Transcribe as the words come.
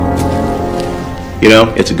You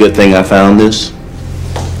know, it's a good thing I found this.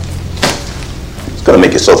 It's gonna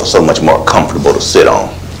make your sofa so much more comfortable to sit on.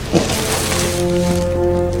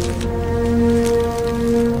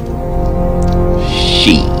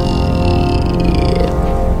 Shit.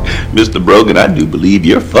 Mr. Brogan, I do believe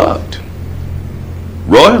you're fucked.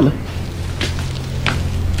 Royally.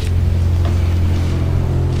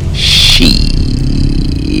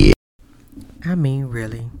 Shit. I mean,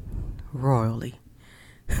 really. Royally.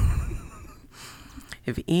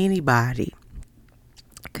 If anybody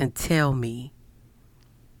can tell me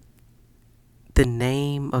the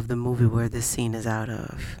name of the movie where this scene is out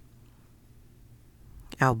of,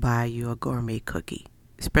 I'll buy you a gourmet cookie,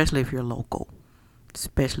 especially if you're local. If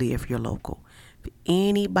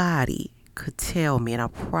anybody could tell me, and I'll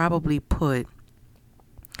probably put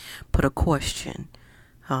a question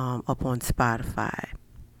up on Spotify.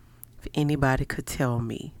 If anybody could tell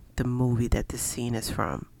me the movie that this scene is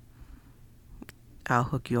from, I'll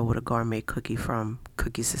hook you up with a gourmet cookie from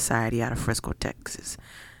Cookie Society out of Frisco, Texas.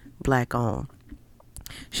 Black owned.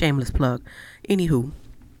 Shameless plug. Anywho,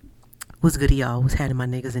 what's good, y'all? What's happening, my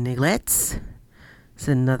niggas and nigglets? It's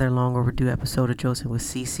another long overdue episode of Joseph with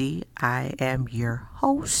CC. I am your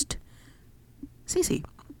host, CC.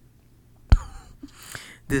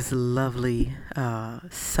 This lovely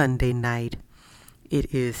Sunday night.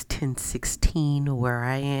 It is 10:16 where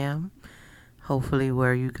I am. Hopefully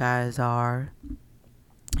where you guys are,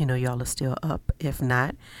 you know, y'all are still up. If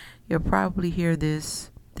not, you'll probably hear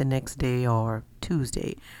this the next day or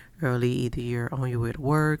Tuesday early. Either you're on your way to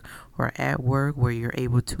work or at work where you're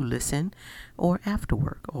able to listen, or after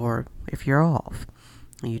work, or if you're off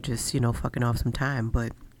and you just, fucking off some time.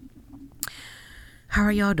 But how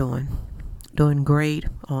are y'all doing? Doing great,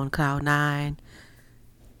 on cloud nine.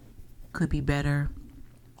 Could be better.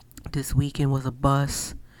 This weekend was a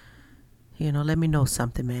bust. Let me know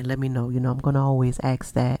something, man. Let me know. I'm going to always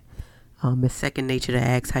ask that. It's second nature to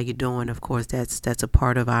ask how you doing. Of course, that's a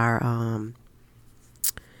part of our,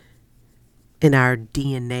 in our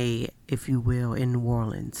DNA, if you will, in New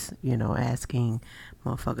Orleans. Asking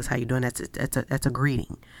motherfuckers how you doing. That's a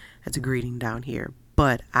greeting. That's a greeting down here.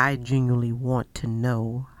 But I genuinely want to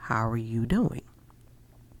know, how are you doing?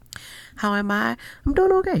 How am I? I'm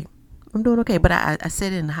doing okay. But I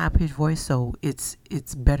said it in a high-pitched voice, so it's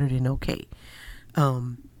better than okay.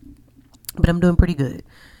 But I'm doing pretty good.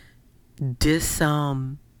 This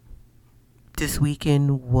weekend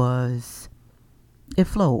it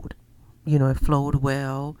flowed. It flowed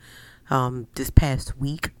well. This past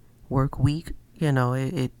week, work week,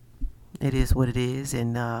 it is what it is.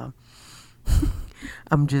 And I'm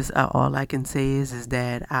just, all I can say is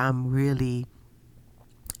that I really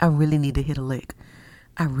need to hit a lick.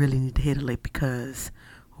 Because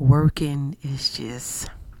working is just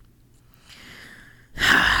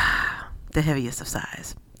the heaviest of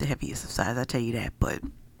sighs. I tell you that. But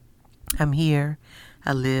I'm here.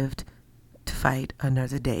 I lived to fight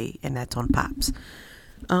another day, and that's on Pops.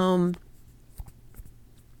 Time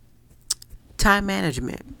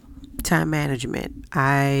management.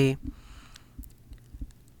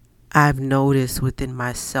 I've noticed within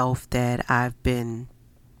myself that I've been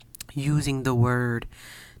using the word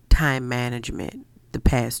time management the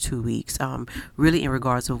past 2 weeks. Really in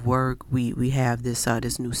regards of work, we have this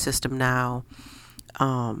new system now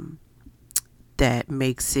that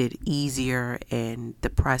makes it easier and the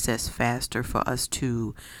process faster for us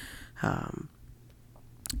to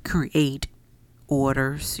create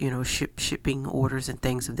orders, shipping orders and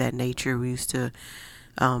things of that nature. We used to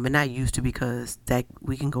and not used to, because that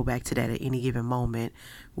we can go back to that at any given moment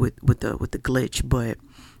with the glitch, but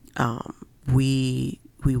we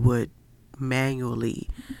would manually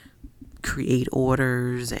create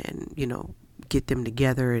orders and get them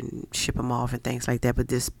together and ship them off and things like that. But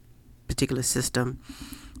this particular system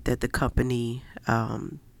that the company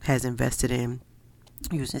has invested in,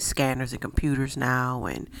 using scanners and computers now,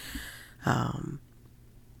 and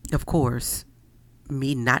of course,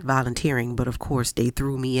 me not volunteering, but of course they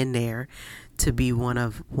threw me in there to be one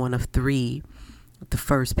of three, the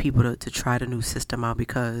first people to try the new system out,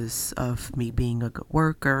 because of me being a good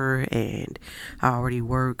worker, and I already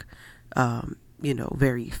work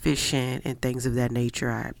very efficient and things of that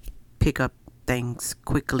nature. I pick up things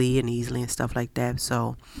quickly and easily and stuff like that.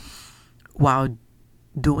 So while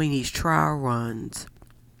doing these trial runs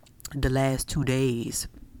the last 2 days,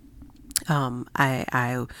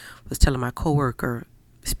 I was telling my coworker,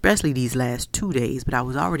 especially these last 2 days, but I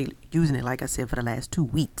was already using it, like I said, for the last 2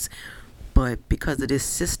 weeks. But because of this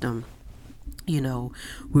system, we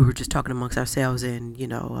were just talking amongst ourselves, and,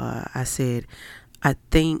 I said, I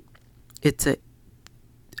think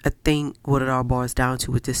I think what it all boils down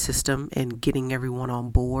to with this system and getting everyone on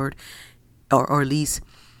board, or at least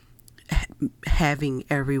having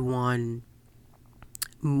everyone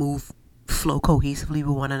flow cohesively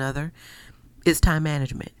with one another, is time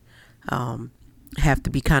management. Have to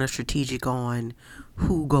be kind of strategic on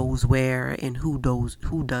who goes where and who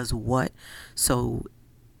does what, so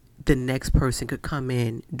the next person could come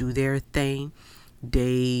in, do their thing,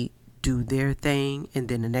 they do their thing, and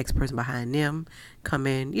then the next person behind them come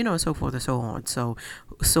in, so forth and so on. So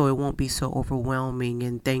it won't be so overwhelming,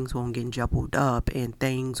 and things won't get jumbled up, and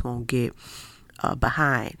things won't get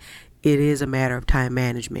behind. It is a matter of time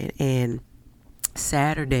management. And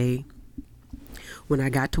Saturday, when I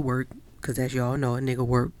got to work, because as y'all know, a nigga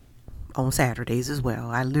work on Saturdays as well.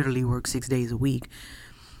 I literally work 6 days a week.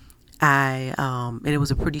 And it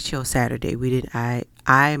was a pretty chill Saturday.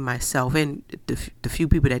 I myself, and the few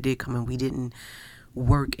people that did come in, we didn't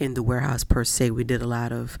work in the warehouse per se. We did a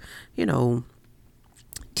lot of,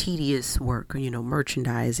 tedious work,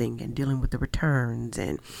 merchandising and dealing with the returns.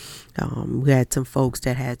 And we had some folks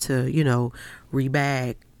that had to,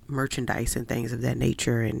 rebag merchandise and things of that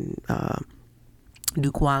nature, and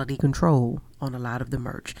do quality control on a lot of the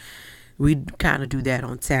merch. We kind of do that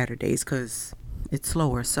on Saturdays because it's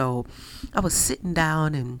slower. So I was sitting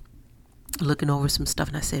down and looking over some stuff,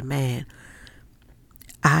 and I said, man,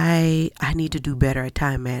 I need to do better at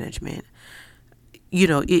time management. You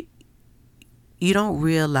don't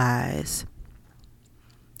realize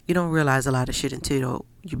a lot of shit until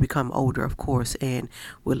you become older, of course, and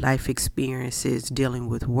with life experiences, dealing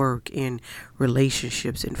with work and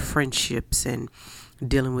relationships and friendships, and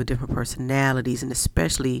dealing with different personalities, and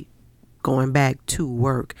especially going back to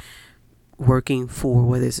working for,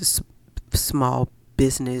 whether it's a small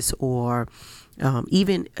business or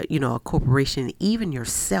even a corporation, even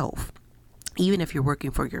yourself, even if you're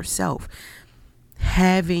working for yourself,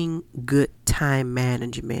 having good time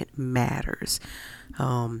management matters.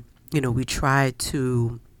 We try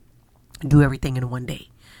to do everything in one day,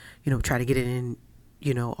 try to get it in,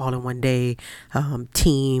 all in one day,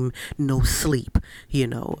 team, no sleep,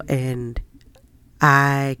 and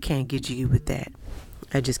I can't get jiggy with that.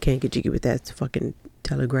 I just can't get jiggy with that. It's fucking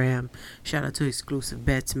Telegram. Shout out to Exclusive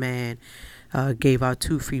Bets, man. Gave out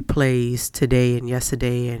 2 free plays today and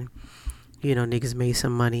yesterday, and niggas made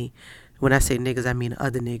some money. When I say niggas, I mean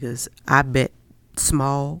other niggas. I bet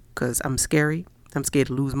small because I'm scary. I'm scared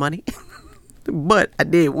to lose money, but I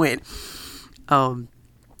did win.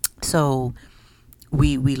 So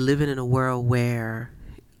we living in a world where,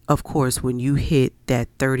 of course, when you hit that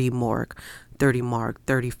 30 mark,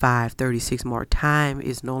 35, 36 mark, time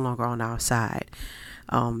is no longer on our side.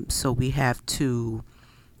 So we have to,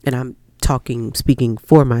 and I'm speaking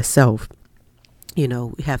for myself, we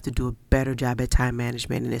have to do a better job at time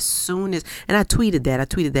management. And as soon as, and I tweeted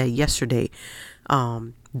that yesterday,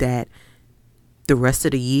 that the rest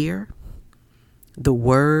of the year, the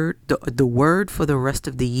word for the rest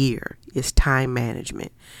of the year is time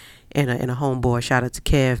management. And a homeboy, shout out to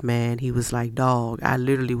Kev, man, he was like, dog, I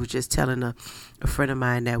literally was just telling a friend of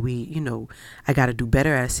mine that I got to do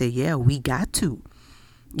better. I said, yeah, we got to.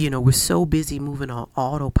 We're so busy moving on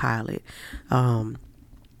autopilot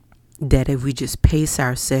that if we just pace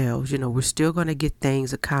ourselves, we're still going to get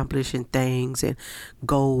things accomplished, and things and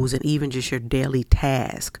goals, and even just your daily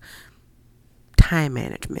task. Time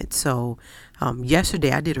management. So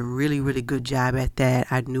yesterday I did a really, really good job at that.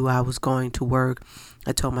 I knew I was going to work.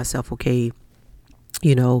 I told myself, okay,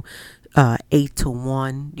 8 to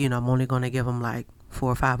 1, I'm only going to give them like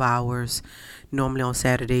 4 or 5 hours. Normally on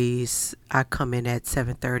Saturdays, I come in at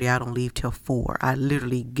 7:30. I don't leave till 4. I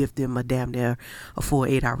literally give them a damn near a full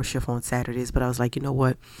 8-hour shift on Saturdays. But I was like, you know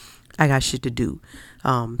what? I got shit to do.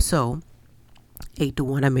 So 8 to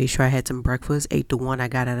 1, I made sure I had some breakfast. 8 to 1, I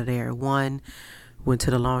got out of there at 1. Went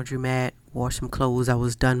to the laundromat, washed some clothes. I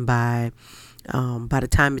was done by the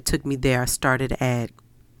time it took me there, I started at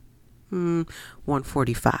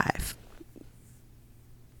 1:45.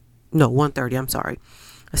 No, 1:30. I'm sorry.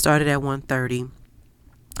 I started at 1:30.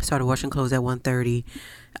 I started washing clothes at 1:30.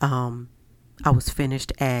 I was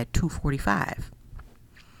finished at 2:45.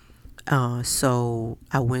 So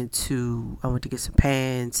I went to get some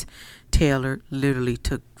pants tailored. Literally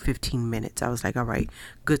took 15 minutes. I was like, all right,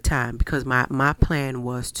 good time, because my plan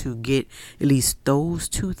was to get at least those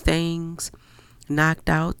 2 things knocked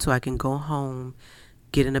out so I can go home,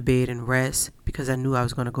 get in a bed and rest, because I knew I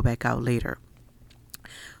was going to go back out later.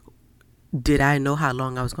 Did I know how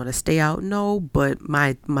long I was going to stay out? No, but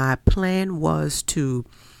my plan was to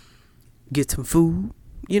get some food,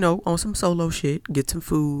 on some solo shit, get some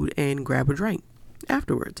food and grab a drink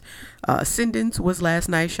afterwards. Ascendance was last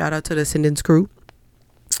night. Shout out to the Ascendance crew.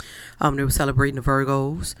 They were celebrating the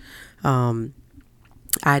Virgos.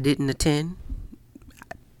 I didn't attend.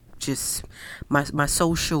 Just my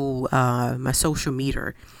social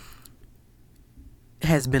meter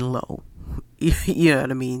has been low. You know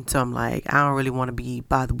what I mean? So I'm like, I don't really want to be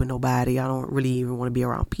bothered with nobody. I don't really even want to be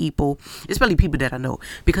around people, especially people that I know,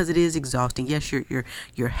 because it is exhausting. Yes,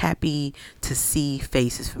 you're happy to see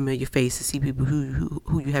faces, familiar faces, see people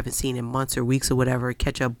who you haven't seen in months or weeks or whatever,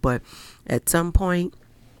 catch up. But at some point,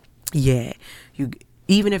 yeah,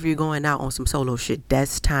 even if you're going out on some solo shit,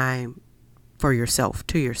 that's time for yourself,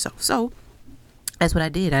 to yourself. So that's what I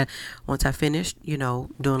did. Once I finished, doing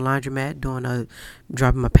laundromat,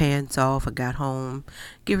 dropping my pants off, I got home,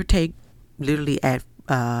 give or take, literally at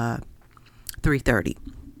 3:30.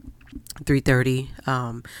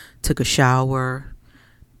 3:30. Took a shower,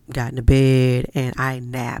 got into bed, and I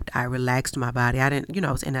napped. I relaxed my body. I didn't,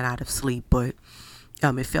 I was in and out of sleep, but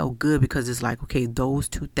it felt good because it's like, okay, those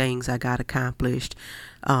two things I got accomplished.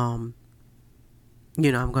 I'm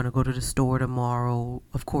going to go to the store tomorrow.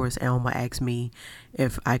 Of course, Elma asked me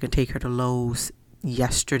if I can take her to Lowe's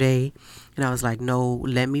yesterday. And I was like, no,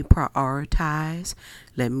 let me prioritize.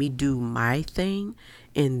 Let me do my thing.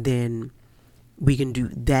 And then we can do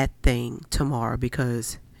that thing tomorrow.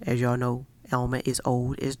 Because as y'all know, Elma is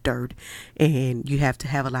old as dirt. And you have to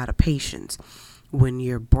have a lot of patience when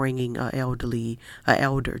you're bringing an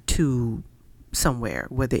elder to somewhere,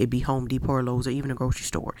 whether it be Home Depot or Lowe's or even a grocery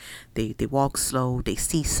store. They walk slow, they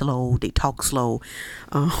see slow, they talk slow.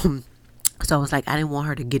 So I was like, I didn't want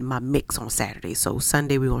her to get my mix on Saturday. So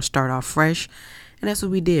Sunday we're gonna start off fresh, and that's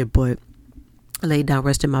what we did. But I laid down,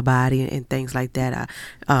 rested my body and things like that.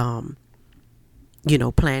 I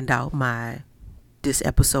planned out this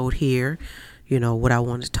episode here, what I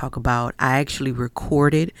wanted to talk about. I actually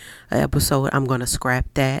recorded an episode. I'm going to scrap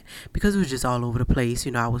that because it was just all over the place.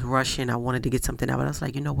 I was rushing. I wanted to get something out, but I was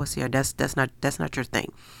like, what, Sierra, that's not your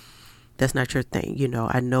thing. That's not your thing.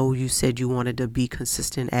 I know you said you wanted to be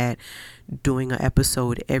consistent at doing an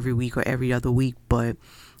episode every week or every other week, but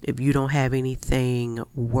if you don't have anything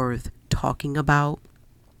worth talking about,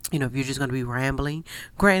 if you're just going to be rambling,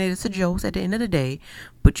 granted, it's a joke at the end of the day,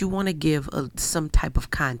 but you want to give some type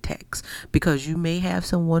of context, because you may have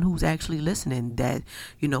someone who's actually listening that,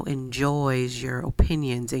 enjoys your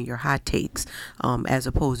opinions and your hot takes, as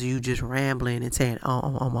opposed to you just rambling and saying,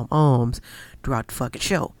 throughout the fucking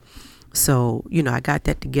show. So, I got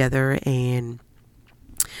that together and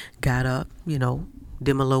got up,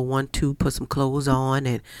 did my little 1-2, put some clothes on,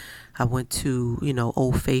 and I went to,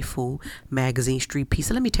 Old Faithful Magazine Street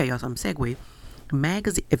Pizza. Let me tell y'all something. Segue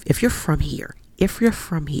magazine. If you're from here,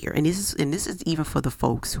 and this is even for the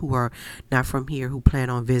folks who are not from here, who plan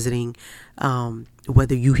on visiting,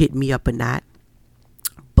 whether you hit me up or not.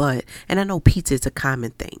 And I know pizza is a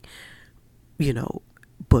common thing,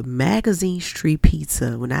 but Magazine Street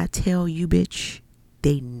Pizza, when I tell you, bitch,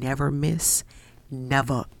 they never miss.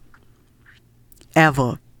 Never,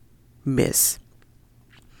 ever miss.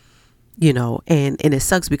 And it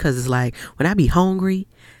sucks because it's like, when I be hungry,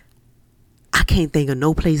 I can't think of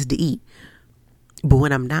no place to eat. But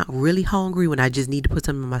when I'm not really hungry, when I just need to put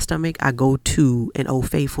something in my stomach, I go to an Old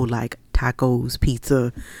Faithful, like tacos,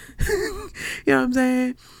 pizza. You know what I'm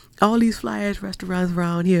saying? All these fly ass restaurants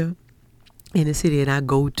around here in the city, and I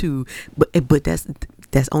go to, but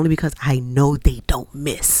that's only because I know they don't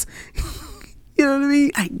miss. You know what I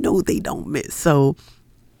mean? I know they don't miss. So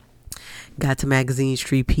got to Magazine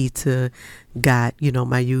Street Pizza, got,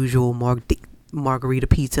 my usual margarita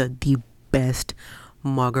pizza, the best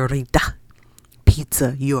margarita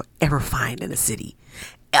pizza you'll ever find in the city.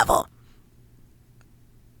 Ever.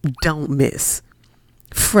 Don't miss.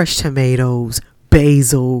 Fresh tomatoes,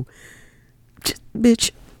 basil. Just,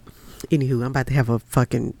 bitch. Anywho, I'm about to have a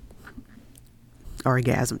fucking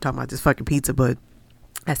orgasm talking about this fucking pizza, but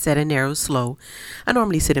I sat in there, it was slow. I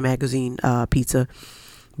normally sit in Magazine Pizza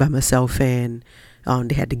by myself, and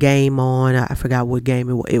they had the game on. I forgot what game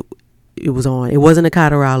it was on. It wasn't a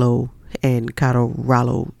Colorado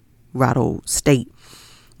State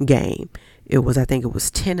game. I think it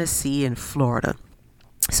was Tennessee and Florida.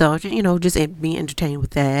 So, just being entertained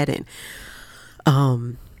with that, and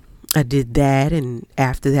I did that, and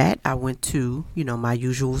after that I went to, my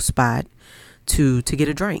usual spot to get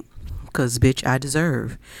a drink, because bitch, I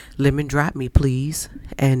deserve. Lemon drop me, please.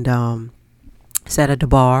 And sat at the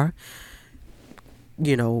bar,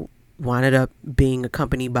 wound up being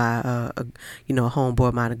accompanied by a homeboy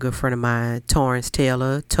of mine, a good friend of mine, Torrance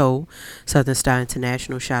Taylor, Southern Style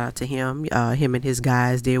International. Shout out to him. Him and his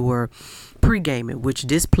guys, they were pre-gaming, which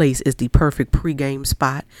this place is the perfect pre-game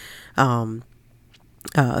spot.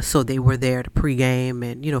 So they were there to pregame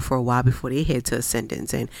and, for a while before they head to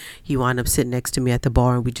Ascendance. And he wound up sitting next to me at the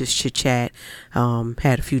bar and we just chit chat,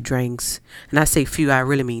 had a few drinks. And I say few, I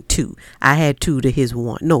really mean two. I had two to his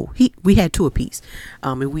one. No, we had two apiece.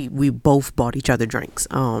 And we both bought each other drinks.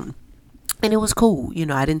 And it was cool.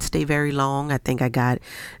 I didn't stay very long. I think I got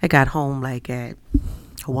home like at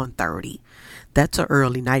 1:30. That's an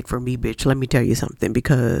early night for me, bitch. Let me tell you something,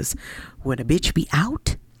 because when a bitch be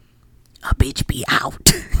out, a bitch be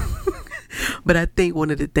out. But I think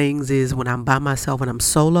one of the things is when I'm by myself and I'm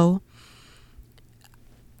solo,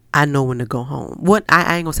 I know when to go home.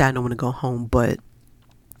 I ain't gonna say I know when to go home, but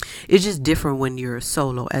it's just different when you're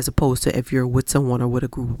solo as opposed to if you're with someone or with a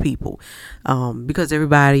group of people, because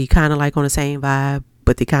everybody kind of like on the same vibe,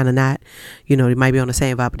 but they kind of not. They might be on the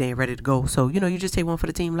same vibe, but they ain't ready to go. So you just take one for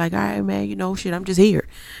the team, like, all right, man, shit, I'm just here,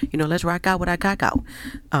 let's rock out what I cock out.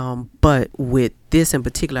 But with this in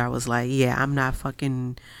particular, I was like, yeah, I'm not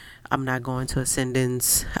going to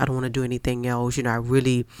Ascendance. I don't want to do anything else. I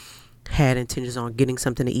really had intentions on getting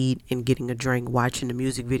something to eat and getting a drink, watching the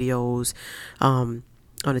music videos on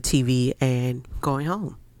the TV, and going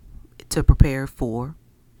home to prepare for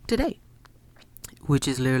today, which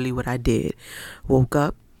is literally what I did. Woke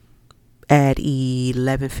up at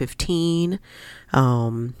 11:15,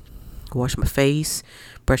 washed my face,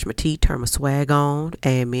 brushed my teeth, turned my swag on,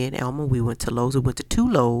 and me and Elma, we went to Lowe's. We went to two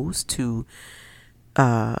Lowe's to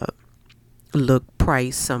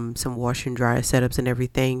price some wash and dryer setups and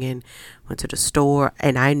everything, and went to the store.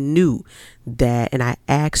 And I knew that, and I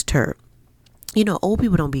asked her, old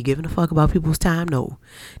people don't be giving a fuck about people's time. No,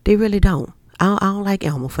 they really don't. I don't like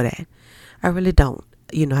Elma for that. I really don't.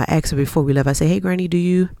 I asked her before we left. I said, hey, Granny, do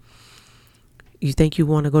you think you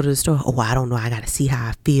want to go to the store? Oh, I don't know. I got to see how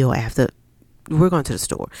I feel after we're going to the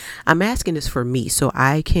store. I'm asking this for me so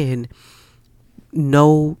I can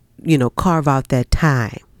carve out that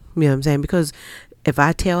time. You know what I'm saying? Because if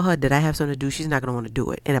I tell her that I have something to do, she's not going to want to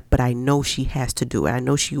do it. But I know she has to do it. I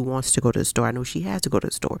know she wants to go to the store. I know she has to go to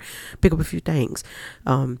the store, pick up a few things.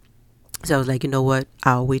 So I was like, you know what?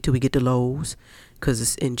 I'll wait till we get to Lowe's,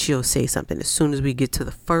 and she'll say something. As soon as we get to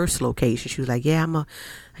the first location, she was like, yeah,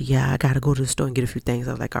 I got to go to the store and get a few things.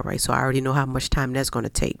 I was like, all right. So I already know how much time that's going to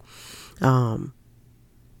take.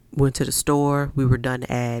 Went to the store. We were done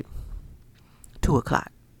at 2:00.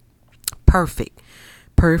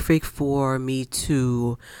 Perfect for me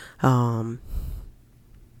to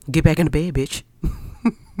get back into bed, bitch.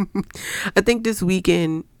 I think this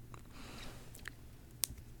weekend,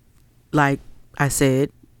 like I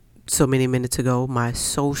said so many minutes ago, my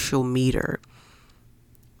social meter,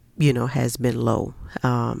 has been low.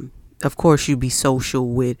 Of course, you be social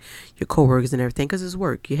with your coworkers and everything because it's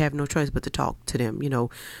work. You have no choice but to talk to them,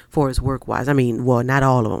 for as work wise. I mean, well, not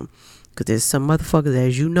all of them, because there's some motherfuckers,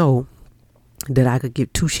 as you know, that I could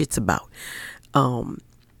give two shits about.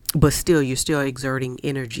 But still, you're still exerting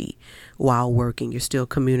energy while working. You're still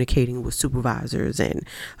communicating with supervisors and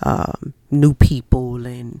new people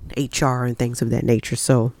and HR and things of that nature.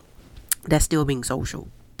 So that's still being social,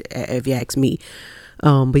 if you ask me.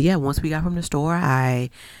 But yeah, once we got from the store,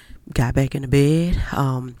 I got back into bed.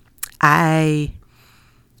 I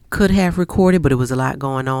could have recorded, but it was a lot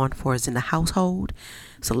going on for us in the household.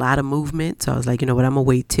 It's a lot of movement. So I was like, you know what, I'm going to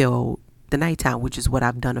wait till the nighttime, which is what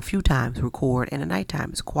I've done a few times, record in the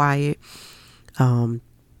nighttime. It's quiet. You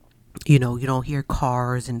don't hear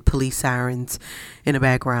cars and police sirens in the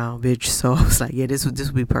background, bitch. So I was like, yeah, this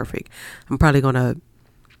would be perfect. I'm probably gonna.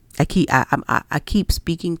 I keep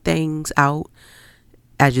speaking things out.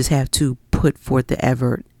 I just have to put forth the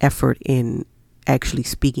effort in actually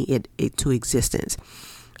speaking it to existence.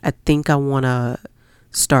 I think I want to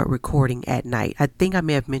start recording at night. I think I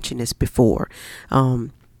may have mentioned this before.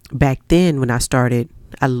 Back then when I started,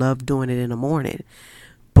 I loved doing it in the morning,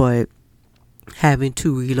 but having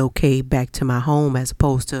to relocate back to my home as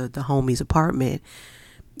opposed to the homie's apartment,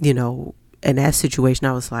 in that situation,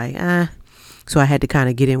 I was like, so I had to kind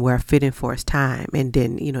of get in where I fit in for his time. And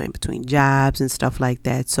then, in between jobs and stuff like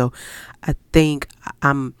that. So I think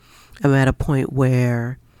I'm at a point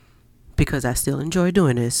where, because I still enjoy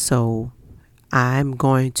doing this, so I'm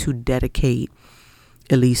going to dedicate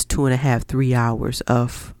at least 2.5, 3 hours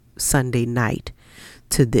of Sunday night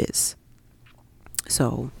to this.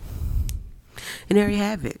 So, and there you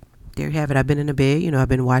have it. I've been in the bed. I've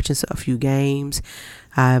been watching a few games.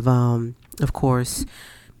 I've, of course,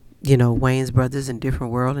 Wayne's Brothers and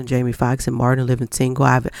Different World and Jamie Foxx and Martin Living Single.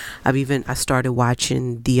 I started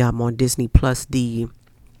watching the on Disney Plus the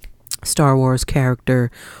Star Wars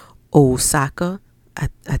character Osaka. I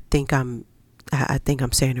think I'm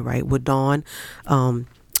saying it right, with Dawn. Oh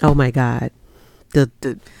my God, the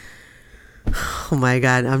Oh my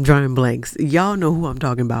God, I'm drawing blanks. Y'all know who I'm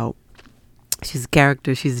talking about. She's a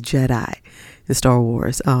character. She's a Jedi in Star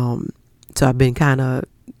Wars. So I've been kind of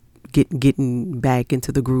getting back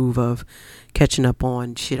into the groove of catching up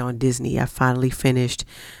on shit on Disney. I finally finished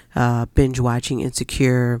binge watching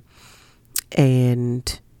Insecure,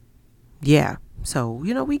 and yeah. So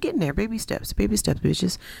we getting there. Baby steps,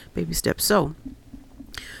 bitches, baby steps. So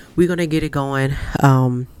we're gonna get it going.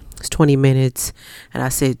 It's 20 minutes, and I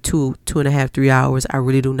said 2.5, 3 hours. I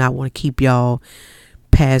really do not want to keep y'all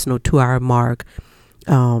past no 2 hour mark.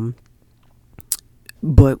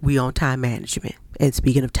 But we on time management. And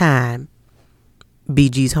speaking of time,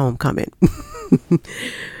 BG's Homecoming.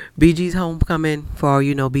 BG's Homecoming, for all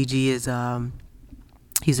you know, BG is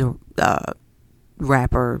he's a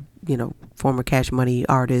rapper, former Cash Money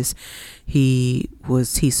artist. He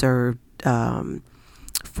served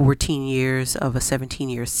 14 years of a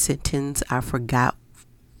 17-year sentence. I forgot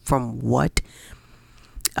from what.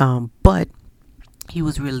 But he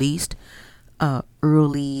was released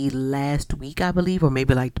early last week, I believe, or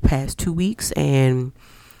maybe like the past 2 weeks. And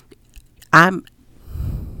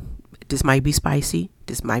this might be spicy.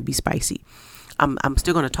 I'm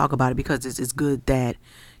still going to talk about it because it's good that,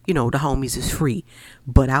 the homies is free.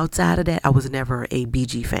 But outside of that, I was never a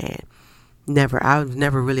BG fan. Never. I was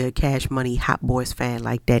never really a Cash Money Hot Boys fan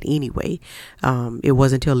like that anyway. It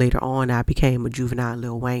wasn't until later on I became a Juvenile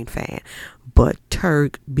Lil Wayne fan. But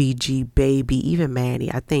Turk, BG, Baby, even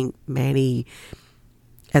Manny. I think Manny,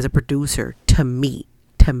 as a producer, to me,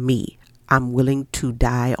 I'm willing to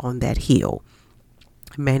die on that hill.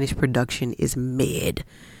 Manny's production is mid,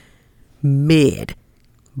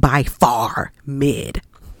 by far mid.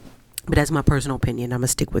 But that's my personal opinion. I'm gonna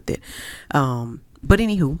stick with it. But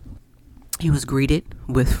anywho, he was greeted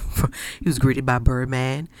by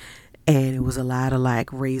Birdman, and it was a lot of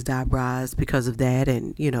raised eyebrows because of that.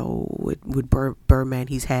 And with Birdman,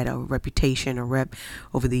 he's had a rep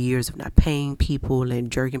over the years of not paying people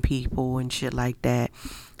and jerking people and shit like that.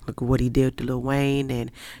 Look at what he did to Lil Wayne,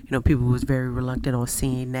 and people was very reluctant on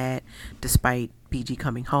seeing that, despite BG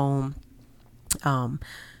coming home.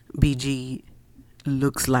 BG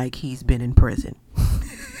looks like he's been in prison.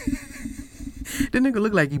 The nigga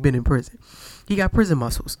look like he been in prison. He got prison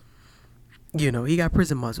muscles. He got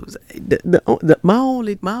prison muscles. My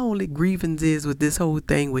only grievance is with this whole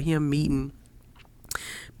thing with him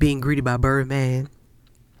being greeted by Birdman.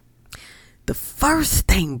 The first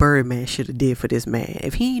thing Birdman should have did for this man,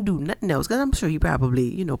 if he ain't do nothing else, because I'm sure he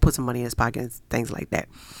probably, put some money in his pocket and things like that.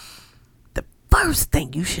 The first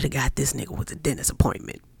thing you should have got this nigga was a dentist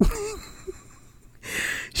appointment.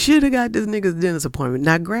 Should have got this nigga's dentist appointment.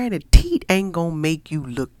 Now, granted, teeth ain't gonna make you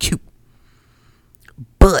look cute,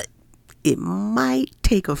 but it might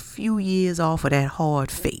take a few years off of that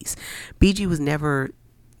hard face. BG was never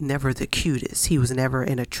the cutest. He was never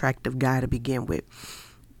an attractive guy to begin with.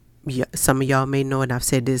 Yeah, some of y'all may know, and I've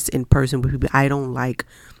said this in person with people, I don't like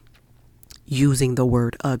using the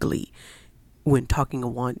word ugly when talking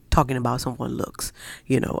about someone looks.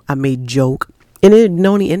 I may joke, and it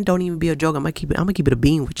don't even be a joke. I'm gonna keep it a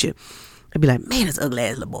bean with you. I'd be like, man, it's ugly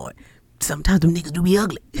ass little boy. Sometimes them niggas do be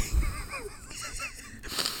ugly.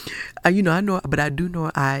 I know, but I do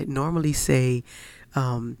know I normally say,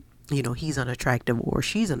 he's unattractive or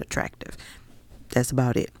she's unattractive. That's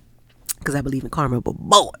about it. Because I believe in karma, but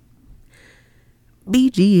boy,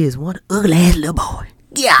 BG is one ugly ass little boy.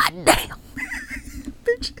 God damn.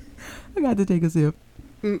 Bitch, I got to take a sip.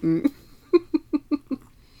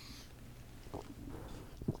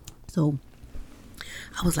 So,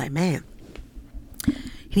 I was like, man,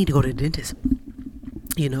 you need to go to the dentist.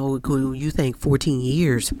 You think 14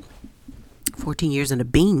 years in a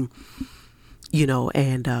bean,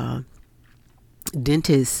 and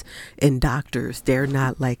dentists and doctors, they're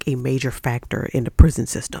not like a major factor in the prison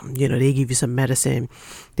system. They give you some medicine,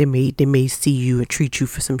 they may see you and treat you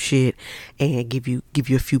for some shit and give you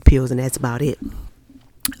a few pills, and that's about it.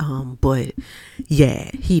 But yeah,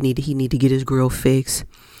 he need to get his grill fixed.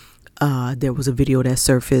 There was a video that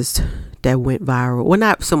surfaced that went viral. Well,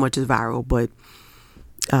 not so much as viral, but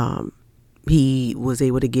he was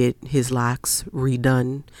able to get his locks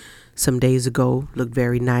redone some days ago. Looked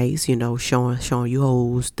very nice, showing you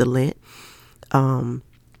hoes the lint.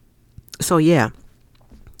 So yeah,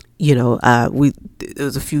 there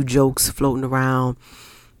was a few jokes floating around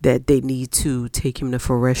that they need to take him to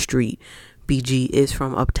Forest Street. BG is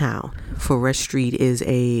from Uptown. Forest Street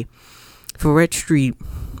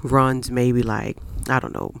runs maybe like, I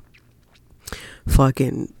don't know,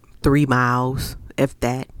 fucking 3 miles, if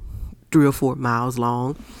that, 3 or 4 miles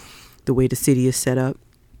long, the way the city is set up.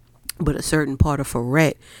 But a certain part of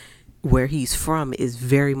Forest where he's from is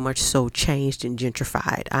very much so changed and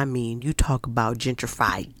gentrified. I mean, you talk about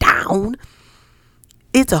gentrified down.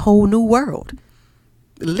 It's a whole new world.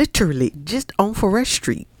 Literally, just on Forest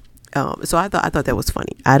Street. So I thought that was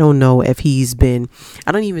funny. I don't know if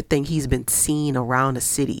I don't even think he's been seen around the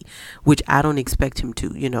city, which I don't expect him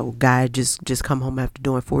to. Guy just come home after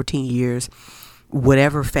doing 14 years.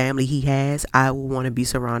 Whatever family he has, I will want to be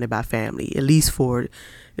surrounded by family, at least for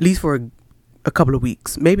a couple of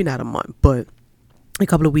weeks, maybe not a month, but a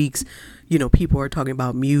couple of weeks. People are talking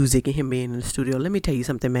about music and him being in the studio. Let me tell you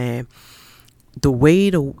something, man. The way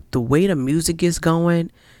the music is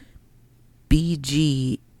going,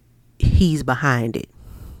 BG, he's behind it.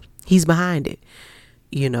 He's behind it.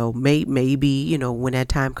 Maybe when that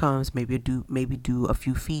time comes, maybe do a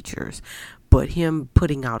few features, but him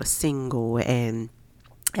putting out a single and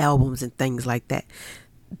albums and things like that,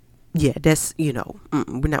 yeah, that's we're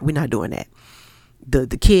not doing that.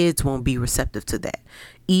 The kids won't be receptive to that.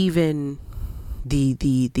 Even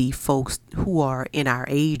the folks who are in our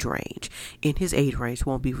age range, in his age range,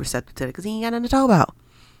 won't be receptive to that because he ain't got nothing to talk about.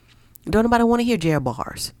 Don't nobody want to hear jail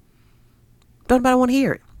bars. Don't nobody want to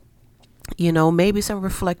hear it. Maybe some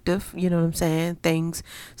reflective, you know what I'm saying, things,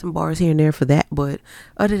 some bars here and there for that. But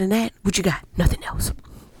other than that, what you got? Nothing else.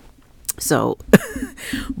 So,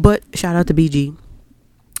 but shout out to BG.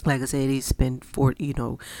 Like I said, he's spent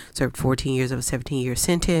served 14 years of a 17-year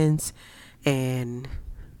sentence, and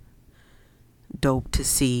dope to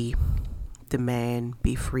see the man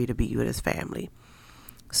be free to be with his family.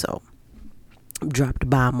 So, drop the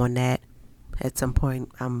bomb on that. At some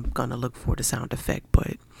point, I'm gonna look for the sound effect,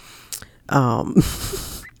 but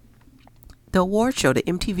the award show, the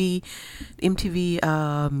MTV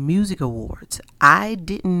Music Awards. I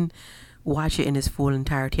didn't watch it in its full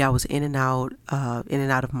entirety. I was in and out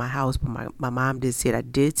of my house, but my mom did see it. I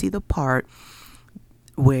did see the part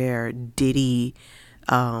where Diddy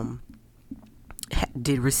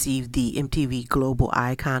did receive the MTV Global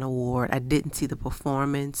Icon Award. I didn't see the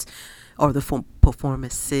performance or the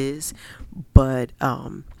performances, but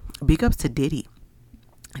big ups to Diddy.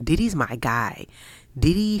 Diddy's my guy.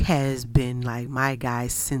 Diddy has been like my guy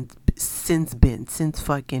since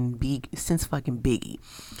fucking Biggie.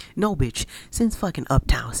 No, bitch, since fucking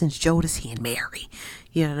Uptown, since Jodeci and Mary.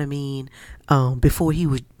 You know what I mean? Before he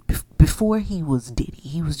was Diddy,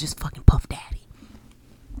 he was just fucking Puff Daddy.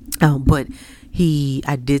 But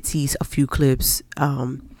I did see a few clips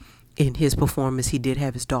in his performance. He did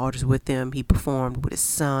have his daughters with him. He performed with his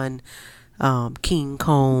son, King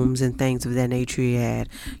Combs, and things of that nature. He had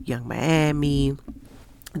Young Miami.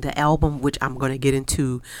 The album, which I'm going to get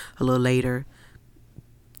into a little later,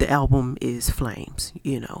 the album is Flames,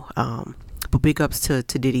 but big ups to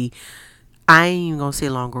Diddy. I ain't even going to say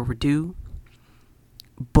long overdue,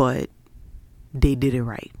 but they did it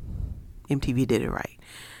right. MTV did it right.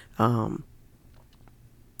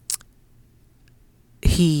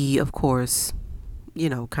 He, of course,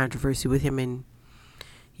 controversy with him and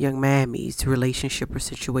Young Miami's relationship or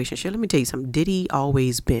situation. Let me tell you something. Diddy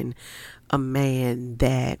always been a man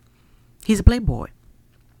that he's a playboy.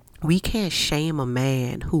 We can't shame a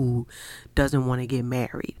man who doesn't want to get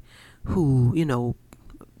married, who,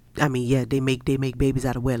 they make babies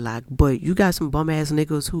out of wedlock, but you got some bum ass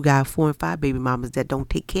niggas who got 4 and 5 baby mamas that don't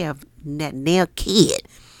take care of their kid.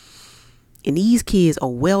 And these kids are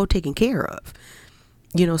well taken care of.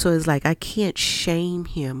 So it's like I can't shame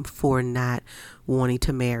him for not wanting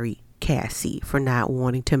to marry Cassie, for not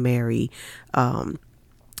wanting to marry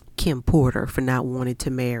Kim Porter, for not wanting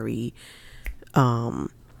to marry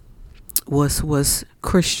was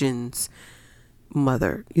Christian's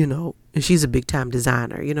mother, and she's a big time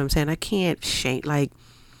designer. You know what I'm saying? I can't shame, like,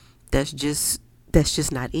 that's just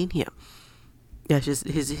not in him. That's just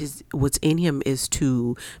his what's in him is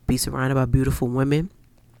to be surrounded by beautiful women.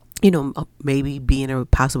 Maybe be in a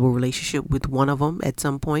possible relationship with one of them at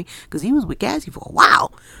some point, because he was with Cassie for a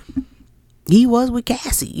while. He was with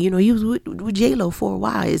Cassie, he was with J-Lo for a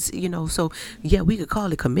while. It's, so yeah, we could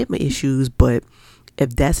call it commitment issues, but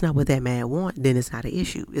if that's not what that man wants, then it's not an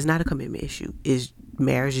issue. It's not a commitment issue.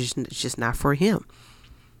 Marriage is just not for him.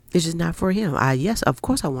 It's just not for him. Yes, of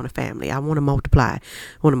course I want a family. I want to multiply. I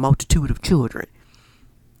want a multitude of children.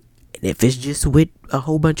 And if it's just with a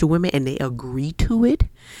whole bunch of women and they agree to it,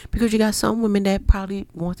 because you got some women that probably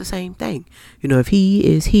want the same thing. If he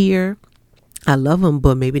is here, I love him,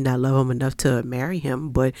 but maybe not love him enough to marry him.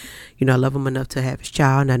 But, I love him enough to have his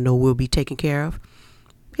child and I know we'll be taken care of.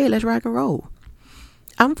 Hey, let's rock and roll.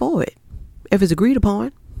 I'm for it. If it's agreed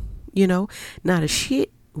upon, now the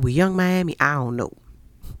shit with Young Miami, I don't know.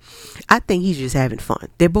 I think he's just having fun.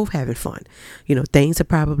 They're both having fun. Things are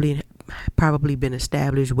probably probably been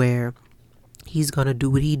established where he's gonna do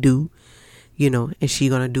what he do, and she's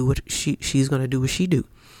gonna do what she do.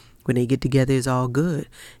 When they get together, it's all good.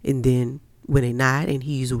 And then when they not, and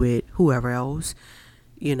he's with whoever else,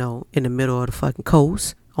 in the middle of the fucking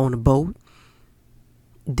coast on a boat,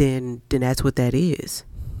 then that's what that is.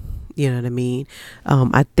 You know what I mean?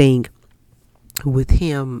 I think with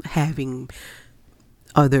him having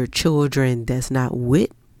other children that's not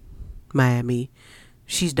with Miami,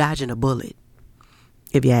 she's dodging a bullet.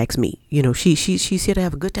 If you ask me, she's here to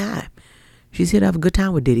have a good time. She's here to have a good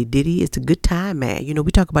time with Diddy. Diddy is a good time man.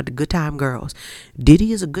 We talk about the good time girls.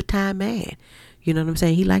 Diddy is a good time man. You know what I'm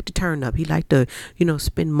saying? He liked to turn up. He liked to,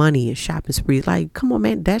 spend money and shopping sprees. Like, come on,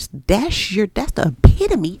 man. That's the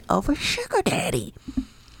epitome of a sugar daddy.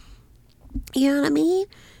 You know what I mean?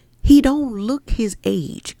 He don't look his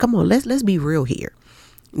age. Come on, let's be real here.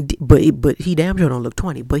 But he damn sure don't look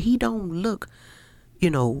 20. But he don't look,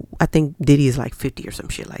 I think Diddy is like 50 or some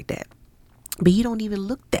shit like that. But he don't even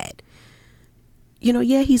look that.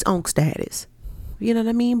 Yeah, he's on status. You know what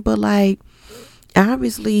I mean? But like,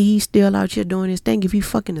 obviously he's still out here doing his thing. If he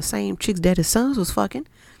fucking the same chicks that his sons was fucking.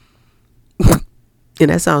 And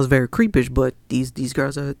that sounds very creepish, but these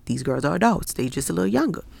girls are adults. They just a little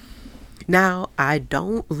younger. Now, I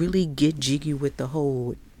don't really get jiggy with the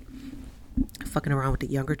whole fucking around with the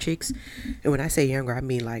younger chicks. And when I say younger, I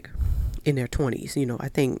mean like in their 20s. I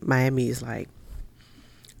think Miami is like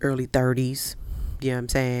early 30s. You know what I'm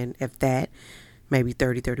saying? If that, maybe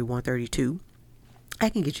 30, 31, 32. I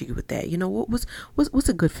can get jiggy with that. What's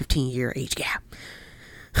a good 15-year age gap?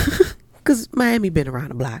 Because Miami been around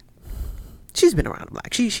the block. She's been around the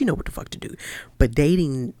block. She know what the fuck to do. But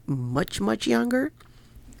dating much, much younger,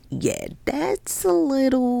 yeah, that's a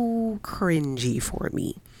little cringy for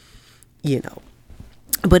me,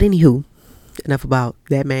 But anywho, enough about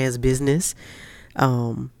that man's business.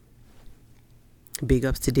 Big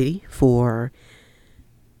ups to Diddy for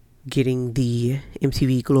getting the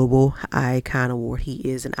MTV Global Icon Award. He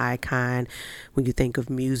is an icon when you think of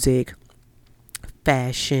music,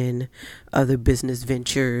 fashion, other business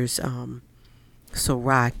ventures,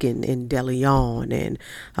 Ciroc and DeLeon, and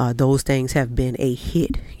those things have been a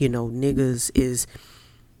hit. Niggas is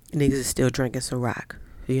still drinking Ciroc.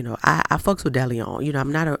 I fucks with DeLeon.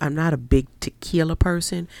 I'm not a big tequila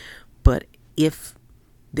person, but if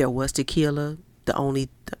there was tequila, if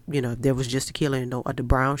there was just tequila and no other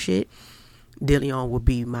brown shit, DeLeon would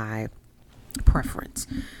be my preference.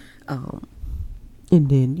 And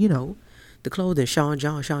then the clothing, Sean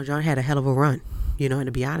John had a hell of a run. And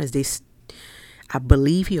to be honest, I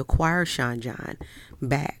believe he acquired Sean John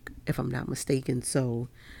back, if I'm not mistaken. So,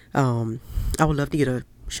 I would love to get a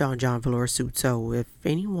Sean John velour suit. So, if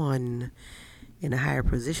anyone in a higher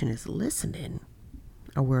position is listening,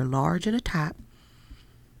 I wear a large in the top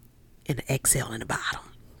and an XL in the bottom.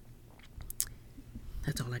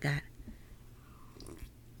 That's all I got.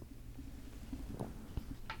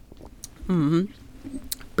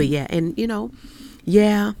 But yeah, and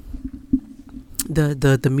the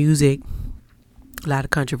music, a lot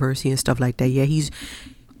of controversy and stuff like that. Yeah,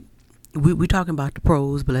 we talking about the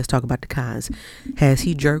pros, but let's talk about the cons. Has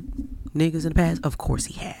he jerked niggas in the past? Of course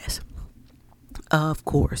he has. Of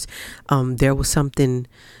course. There was something,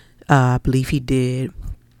 I believe he did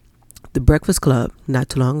the Breakfast Club not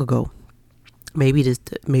too long ago. Maybe at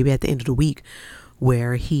the end of the week,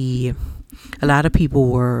 where a lot of people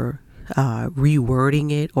were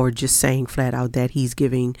rewording it or just saying flat out that he's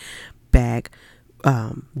giving back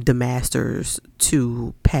the masters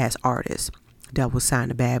to past artists that was signed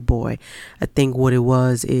to Bad Boy. I think what it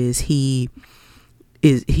was is he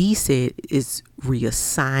said is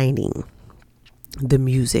reassigning the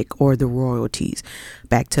music or the royalties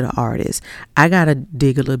back to the artist. I gotta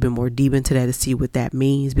dig a little bit more deep into that to see what that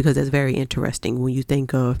means, because that's very interesting when you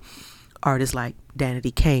think of artists like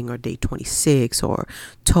Danity Kane or Day 26 or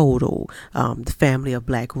Total, the family of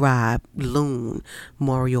Black Rob, Loon,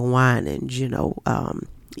 Mario Winans,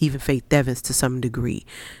 even Faith Evans to some degree,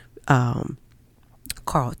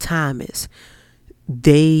 Carl Thomas.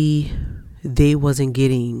 They wasn't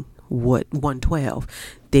getting what 112.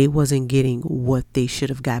 They wasn't getting what they should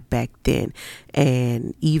have got back then.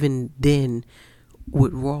 And even then,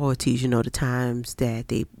 with royalties, the times that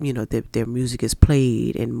they, their music is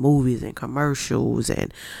played in movies and commercials,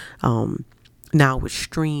 and now with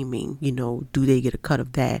streaming, do they get a cut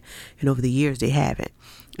of that? And over the years, they haven't.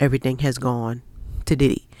 Everything has gone to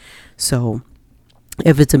Diddy. So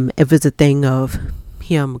if it's a thing of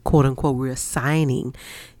him, quote unquote, reassigning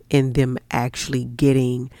and them actually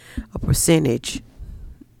getting a percentage,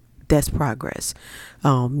 that's progress.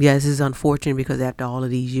 Yes, it's unfortunate because after all of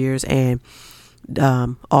these years, and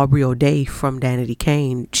Aubrey O'Day from Danity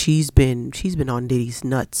Kane, she's been on Diddy's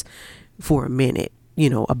nuts for a minute,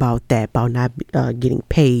 about not getting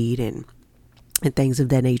paid and things of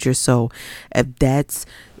that nature. So if that's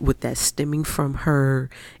stemming from her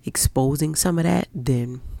exposing some of that,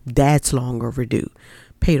 then that's long overdue.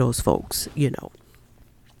 Pay those folks,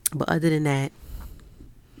 But other than that,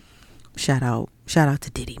 shout out to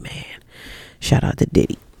Diddy, man. Shout out to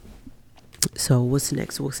Diddy. So what's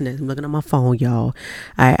next? I'm looking at my phone, y'all.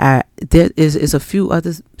 There is a few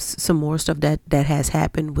other, some more stuff that has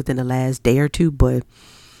happened within the last day or two, but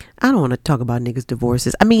I don't want to talk about niggas'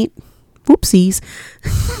 divorces. I mean, whoopsies.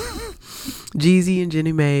 Jeezy and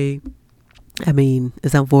Jenny Mae. I mean,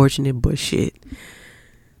 it's unfortunate, but shit.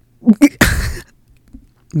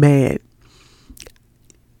 Man,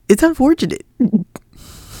 it's unfortunate.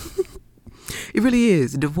 It really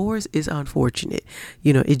is. Divorce is unfortunate.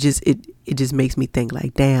 It just makes me think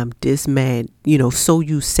like, damn, this man, so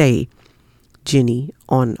you say, Jenny,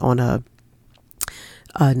 on a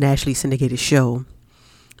nationally syndicated show,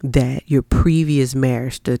 that your previous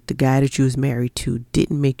marriage, the guy that you was married to,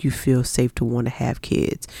 didn't make you feel safe to want to have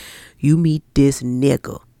kids. You meet this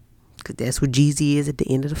nigga, because that's what Jeezy is at the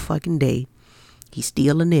end of the fucking day. He's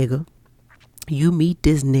still a nigga. You meet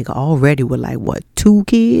this nigga already with 2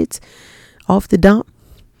 kids off the dump.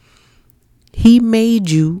 He made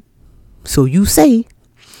you, so you say,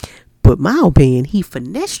 but my opinion, he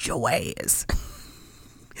finessed your ass.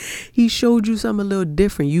 He showed you something a little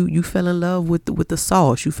different. You fell in love with the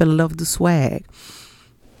sauce. You fell in love with the swag.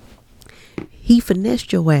 He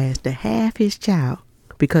finessed your ass to have his child,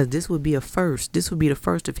 because this would be a first. This would be the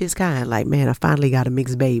first of his kind. Like, man, I finally got a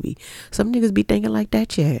mixed baby. Some niggas be thinking like that,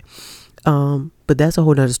 Chad. But that's a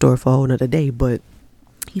whole nother story for a whole nother day. But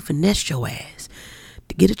he finessed your ass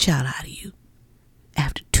to get a child out of you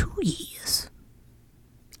after 2 years.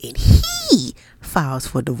 And he files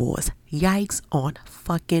for divorce. Yikes on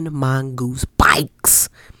fucking mongoose bikes.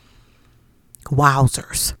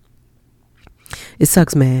 Wowzers. It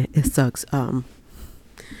sucks, man. It sucks.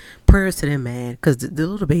 Prayers to them, man. Because the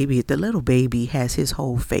little baby has his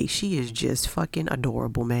whole face. She is just fucking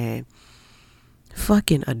adorable, man.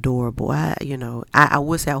 Fucking adorable. I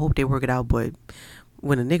would say I hope they work it out, but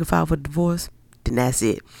when a nigga filed for divorce, then that's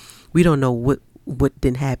it. We don't know what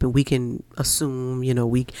didn't happen. We can assume,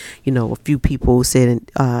 a few people said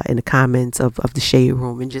in the comments of the Shade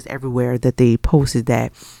Room and just everywhere that they posted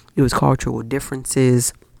that it was cultural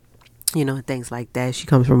differences, things like that. She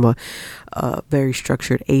comes from a very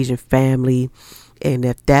structured Asian family, and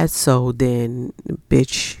if that's so, then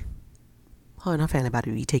bitch, her and her family about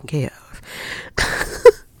to be taken care of.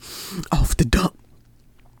 Off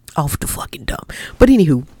the fucking dump. But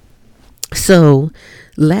anywho, so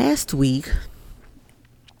last week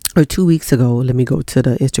or 2 weeks ago, let me go to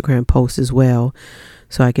the Instagram post as well,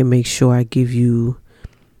 so I can make sure I give you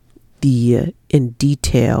the in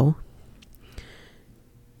detail.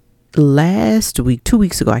 Last week, 2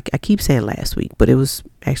 weeks ago, I keep saying last week, but it was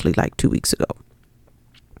actually 2 weeks ago.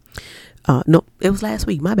 No, it was last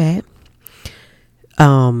week. My bad.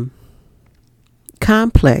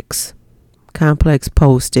 Complex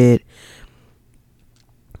posted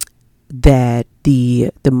that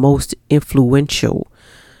the most influential,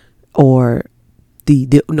 or the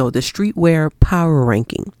streetwear power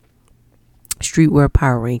ranking,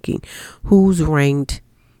 who's ranked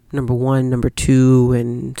number 1, number 2,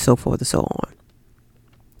 and so forth and so on.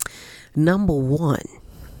 Number 1,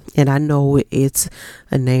 and I know it's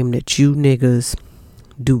a name that you niggas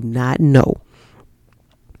do not know.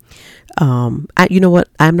 You know what?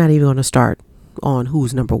 I'm not even going to start on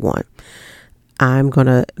who's number 1.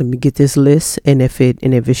 Let me get this list, and if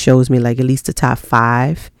it shows me at least the top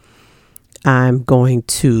 5, I'm going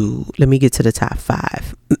to, let me get to the top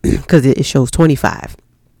 5 because it shows 25.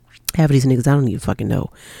 Half of these niggas I don't even fucking know.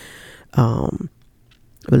 But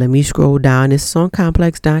let me scroll down. This is on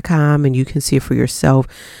complex.com and you can see it for yourself.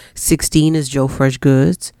 16 is Joe Fresh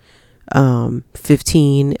Goods.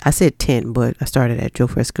 15, I said 10, but I started at Joe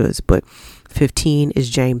Fresh Goods, but 15 is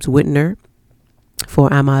James Whitner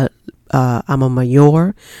for I'm a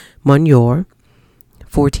Mayor.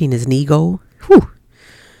 14 is Nigo. Whew.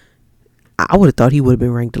 I would have thought he would have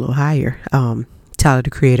been ranked a little higher. Tyler the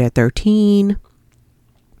Creator at 13.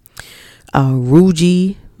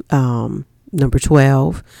 Ruji, number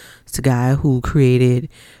 12. It's the guy who created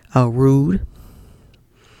Rude.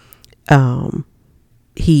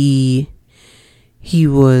 He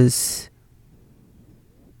was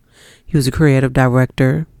a creative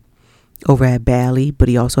director over at Bally, but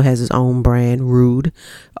he also has his own brand, Rude,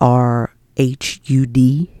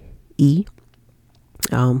 RHUDE.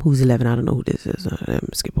 Who's 11? I don't know who this is. I'm gonna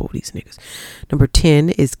skip over these niggas. Number 10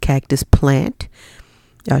 is Cactus Plant.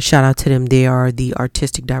 Shout out to them. They are the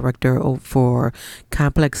artistic director for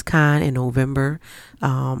Complex Con in November.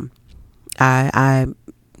 I'm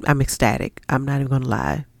ecstatic. I'm not even gonna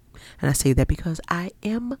lie, and I say that because I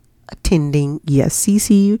am attending. Yes,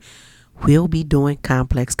 CC will be doing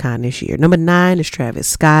Complex Con this year. Number 9 is Travis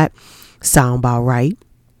Scott. Sound about right.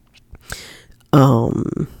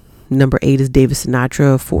 Number 8 is David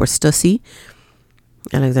Sinatra for Stussy.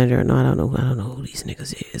 Alexander, no, I don't know who these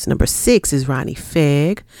niggas is. Number 6 is Ronnie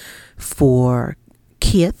Fegg for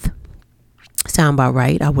Kith. Sound about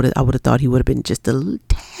right. I would have thought he would have been just a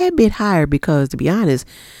tad bit higher because, to be honest,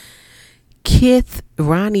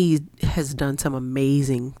 Ronnie has done some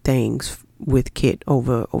amazing things with Kith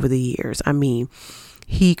over the years. I mean,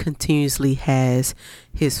 he continuously has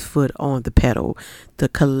his foot on the pedal. The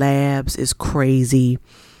collabs is crazy.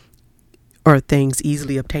 Are things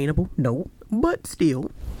easily obtainable? No, but still,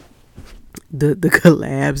 the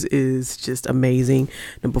collabs is just amazing.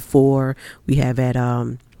 Number 4, we have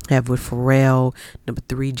with Pharrell. Number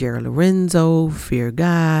 3, Jerry Lorenzo, Fear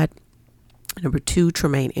God. Number 2,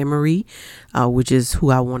 Tremaine Emory, which is who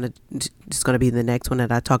I want to. It's going to be the next one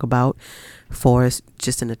that I talk about for us,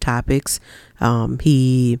 just in the topics.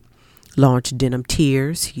 He launched Denim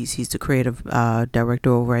Tears. He's the creative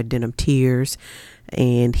director over at Denim Tears,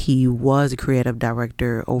 and he was a creative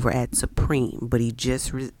director over at Supreme, but he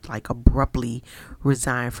just abruptly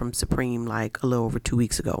resigned from Supreme like a little over 2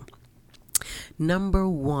 weeks ago. Number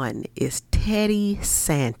 1 is Teddy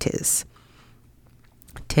Santis.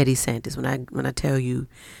 Teddy Santis. When I tell you,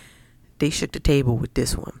 they shook the table with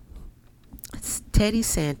this one. Teddy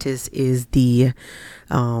Santis is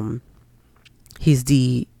he's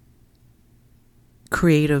the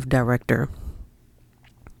creative director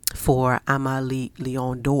for Amélie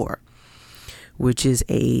Leon d'Or, which is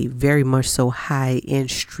a very much so high-end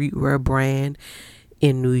streetwear brand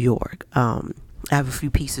in New York. I have a few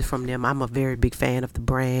pieces from them. I'm a very big fan of the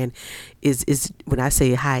brand. Is when I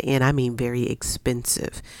say high-end, I mean very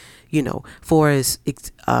expensive. For as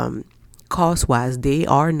cost-wise, they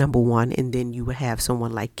are number 1, and then you would have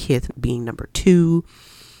someone like Kith being number 2.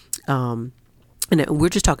 And we're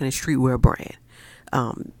just talking a streetwear brand.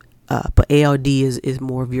 But ALD is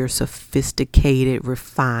more of your sophisticated,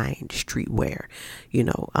 refined streetwear.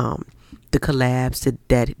 The collabs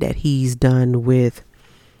that he's done with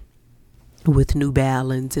New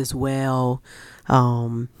Balance as well.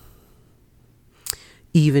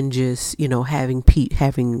 Even just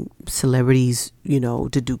having celebrities to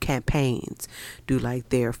do campaigns, do like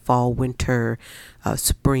their fall, winter,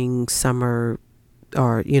 spring, summer,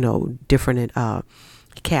 or different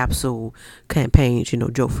capsule campaigns.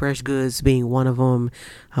 Joe Freshgoods being one of them,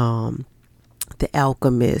 The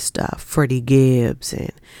Alchemist, Freddie Gibbs,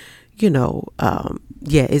 and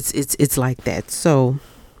it's like that. So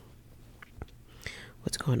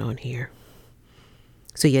what's going on here?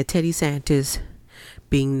 So Teddy Santis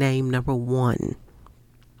being named number 1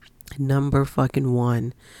 in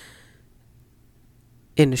the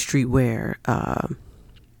streetwear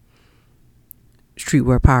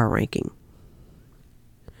power ranking.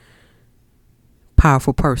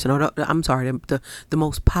 Powerful person. I'm sorry, the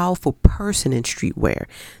most powerful person in streetwear.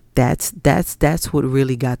 That's what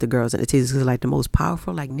really got the girls in the titties. Cause like the most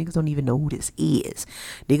powerful, like niggas don't even know who this is.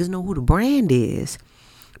 Niggas know who the brand is,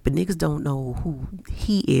 but niggas don't know who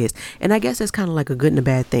he is. And I guess that's kind of like a good and a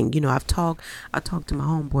bad thing. I talked to my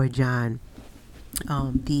homeboy John,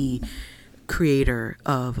 the creator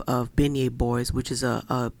of Beignet Boys, which is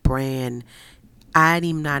a brand.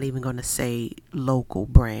 I'm not even going to say local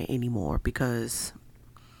brand anymore because,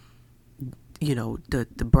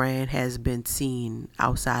 the brand has been seen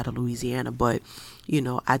outside of Louisiana. But,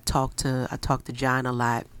 I talked to John a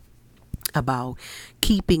lot about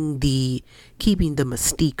keeping the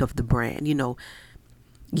mystique of the brand.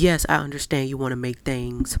 Yes, I understand you want to make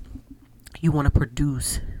things, you want to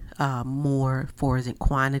produce more for as in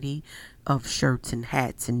quantity of shirts and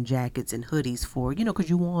hats and jackets and hoodies for, because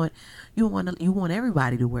you want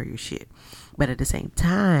everybody to wear your shit. But at the same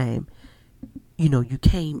time, you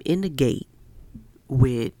came in the gate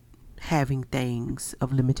with having things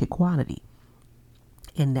of limited quantity.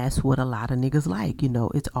 And that's what a lot of niggas like.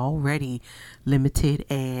 It's already limited,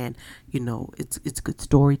 and it's good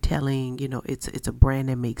storytelling. It's a brand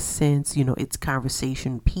that makes sense. It's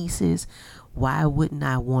conversation pieces. Why wouldn't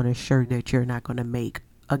I want a shirt that you're not going to make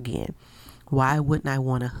again? Why wouldn't I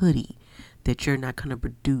want a hoodie that you're not going to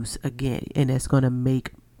produce again, and that's going to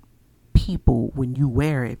make people, when you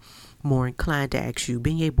wear it, more inclined to ask you,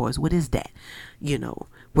 Beignet Boys, what is that?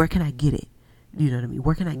 Where can I get it? you know what I mean?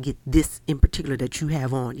 Where can I get this in particular that you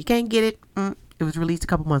have on? You can't get it. It was released a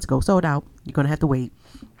couple months ago, sold out. You're going to have to wait.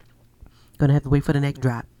 Gonna have to wait for the next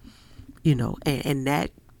drop, you know, and that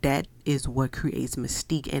is what creates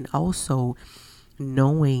mystique, and also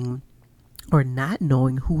knowing or not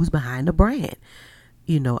knowing who's behind the brand.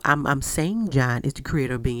 You know, I'm saying John is the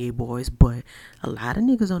creator of Beignet Boys, but a lot of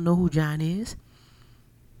niggas don't know who John is,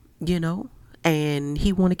 you know, and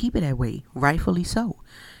he want to keep it that way, rightfully so,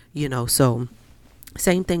 you know. So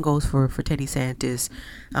same thing goes for Teddy Santis.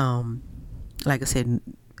 Like I said,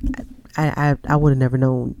 I would have never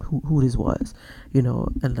known who this was, you know,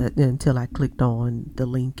 until I clicked on the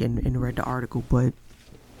link and read the article. But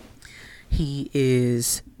he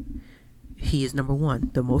is number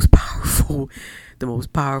one, the most powerful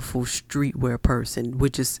streetwear person,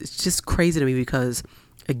 which is, it's just crazy to me because,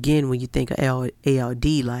 again, when you think of ALD,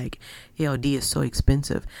 like, ALD is so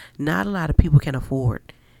expensive. Not a lot of people can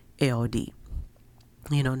afford ALD.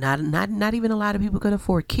 You know, not even a lot of people could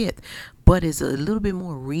afford Kith, but it's a little bit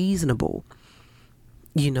more reasonable,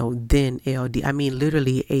 you know, than ALD. I mean,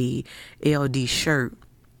 literally a ALD shirt,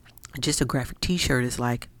 just a graphic t-shirt, is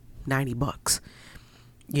like $90.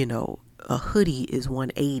 You know, a hoodie is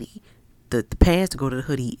 $180. The pants to go to the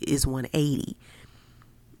hoodie is $180.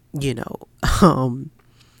 You know,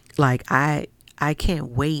 like I can't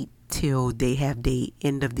wait till they have the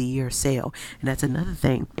end of the year sale. And that's another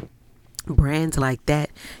thing. Brands like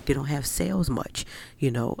that, they don't have sales much,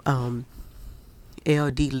 you know.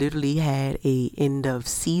 ALD literally had a end of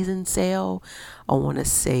season sale, I want to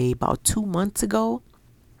say about 2 months ago,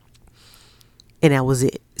 and that was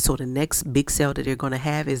it. So the next big sale that they're going to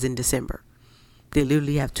have is in December. They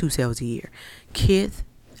literally have 2 sales a year. Kith,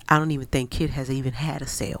 I don't even think Kith has even had a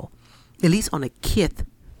sale, at least on the Kith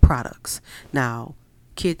products. Now,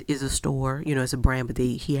 Kith is a store, you know, it's a brand, but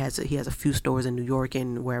he has a few stores in New York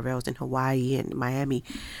and wherever else, in Hawaii and Miami.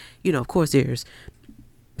 You know, of course, there's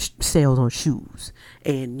sales on shoes,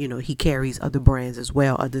 and you know, he carries other brands as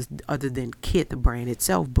well, other than Kith, the brand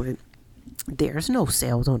itself. But there's no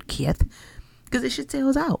sales on Kith because this shit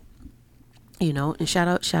sells out. You know, and shout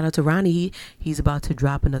out to Ronnie. He's about to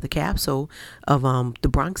drop another capsule of the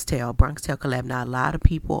Bronx Tale collab. Now, a lot of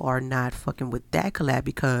people are not fucking with that collab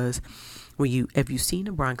because if you've seen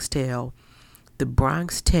the Bronx Tale,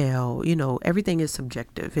 you know, everything is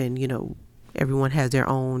subjective, and you know, everyone has their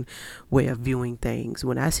own way of viewing things.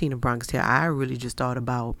 When I seen the Bronx Tale, I really just thought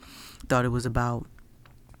it was about,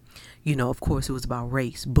 you know, of course it was about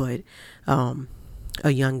race, but a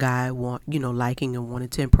young guy liking and wanted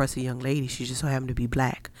to impress a young lady. She just so happened to be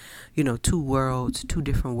black. You know, two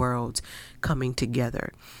different worlds coming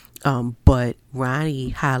together. But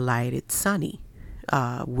Ronnie highlighted Sonny,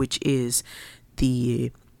 which is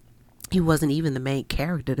he wasn't even the main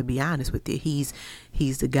character, to be honest with you. He's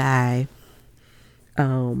the guy.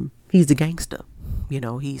 He's the gangster. You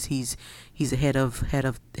know, he's the head of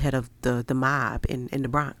the mob in the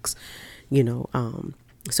Bronx. You know,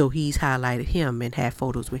 so he's highlighted him and had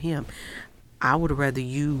photos with him. I would rather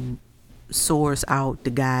you source out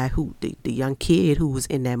the guy the young kid who was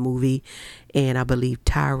in that movie, and I believe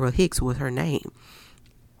Tyra Hicks was her name.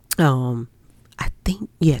 I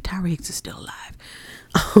think, yeah, Tyra Hicks is still alive.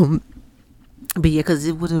 But yeah, because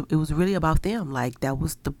it was really about them. Like that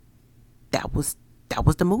was the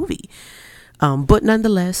movie. But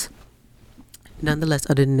nonetheless,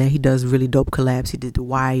 other than that, he does really dope collabs. He did The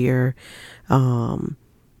Wire.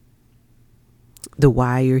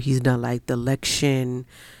 He's done like the election,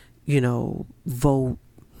 you know, vote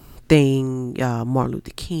thing, Martin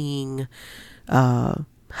Luther King,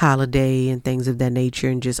 holiday and things of that nature,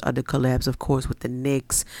 and just other collabs, of course, with the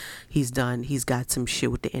Knicks. He's got some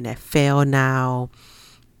shit with the NFL now,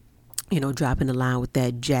 you know, dropping the line with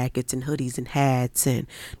that jackets and hoodies and hats, and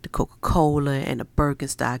the Coca-Cola and the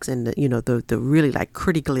Birkenstocks, and the really like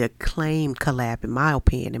critically acclaimed collab, in my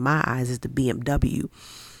opinion, in my eyes, is the BMW.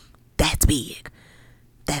 That's big.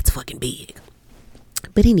 That's fucking big.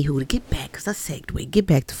 But anywho, to get back, because I segued, get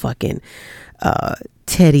back to fucking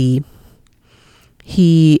Teddy.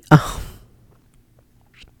 He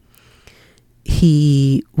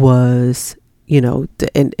was, you know,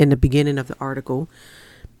 in the beginning of the article,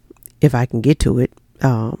 if I can get to it,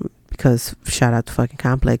 because shout out to fucking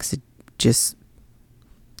Complex, it just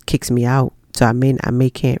kicks me out. So I may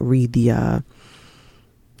can't read the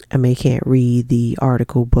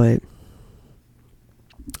article, but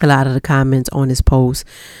a lot of the comments on this post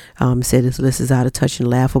said this list is out of touch and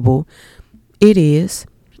laughable. It is.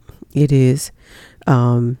 Nigga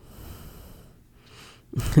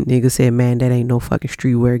said, man, that ain't no fucking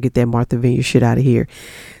streetwear. Get that Martha Vineyard shit out of here.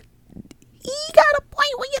 He got a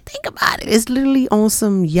point when you think about it. It's literally on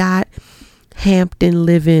some yacht Hampton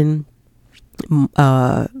living,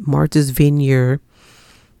 Martha's Vineyard.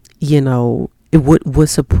 You know, what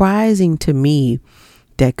was surprising to me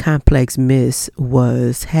that Complex Miss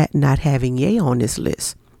was not having Ye on this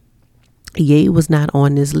list. Ye was not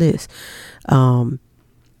on this list.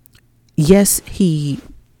 Yes,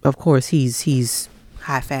 of course, he's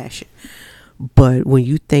high fashion, but when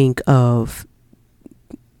you think of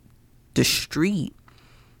the street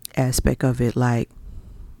aspect of it, like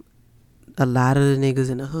a lot of the niggas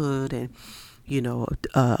in the hood and, you know,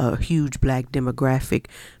 a huge black demographic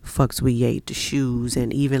fucks with Ye, the shoes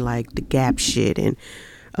and even like the Gap shit and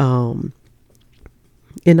all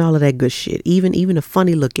of that good shit. Even the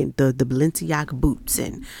funny looking, the Balenciaga boots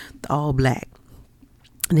and the all black.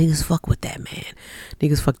 Niggas fuck with that, man.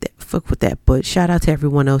 Niggas fuck with that. But shout out to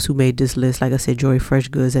everyone else who made this list. Like I said, Joy Fresh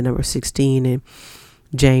Goods at number 16 and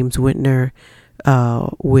James Whitner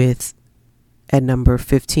with at number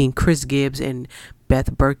 15. Chris Gibbs and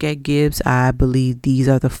Beth Burkett Gibbs. I believe these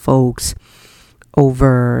are the folks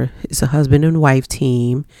over. It's a husband and wife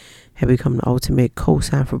team. Have become the ultimate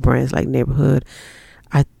cosign for brands like Neighborhood.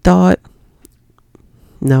 I thought,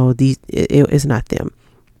 no, it's not them.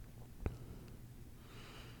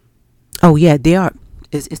 Oh yeah, they are.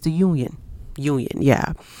 It's the Union,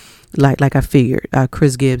 yeah. Like I figured,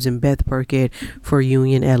 Chris Gibbs and Beth Burkett for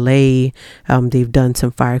Union LA. They've done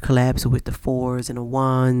some fire collabs with the 4s and the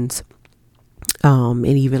 1s, and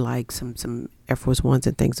even like some Air Force Ones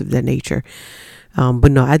and things of that nature.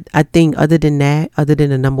 But no, I think other than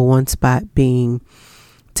the number one spot being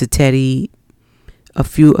to Teddy, a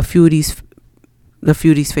few of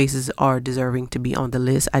these faces are deserving to be on the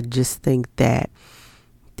list. I just think that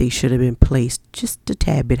they should have been placed just a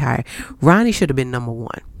tad bit higher. Ronnie should have been number 1.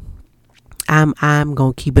 I'm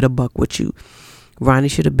gonna keep it a buck with you. Ronnie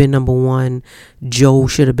should have been number 1. Joe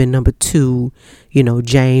should have been number 2. You know,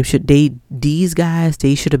 James these guys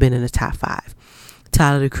should have been in the top 5.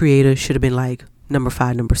 Tyler the Creator should have been like number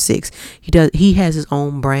 5, number 6. He has his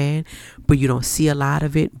own brand, but you don't see a lot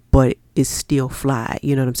of it, but it's still fly.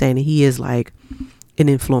 You know what I'm saying? And he is like an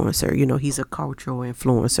influencer. You know, he's a cultural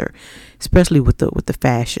influencer, especially with the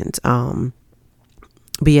fashions.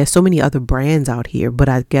 But yeah, so many other brands out here. But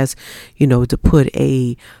I guess, you know, to put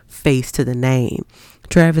a face to the name,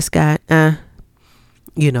 Travis Scott,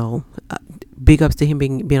 you know, big ups to him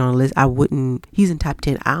being on the list. He's in top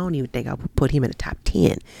 10. I don't even think I would put him in the top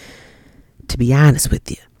 10, to be honest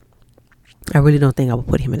with you. I really don't think I would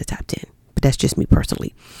put him in the top 10, but that's just me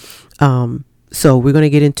personally. So we're going to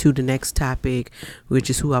get into the next topic, which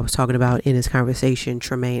is who I was talking about in this conversation,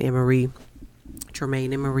 Tremaine Emory.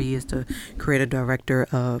 Tremaine Emory is the creative director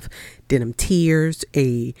of Denim Tears,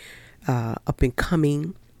 a up and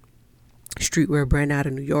coming streetwear brand out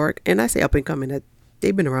of New York. And I say up and coming,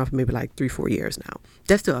 they've been around for maybe like 3-4 years now.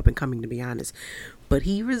 That's still up and coming, to be honest. But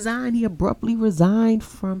he abruptly resigned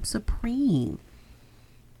from Supreme.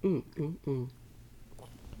 Because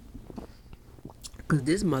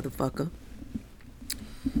this motherfucker,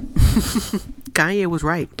 Kanye was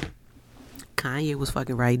right. Kanye was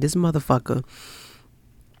fucking right. This motherfucker,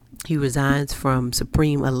 he resigns from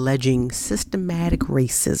Supreme alleging systematic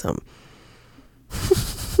racism.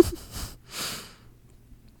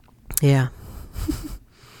 Yeah.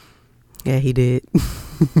 Yeah, he did.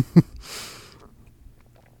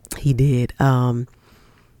 He did.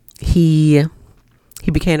 He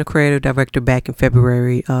became a creative director back in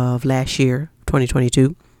February of last year,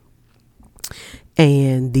 2022.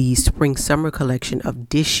 And the spring summer collection of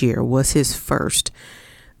this year was his first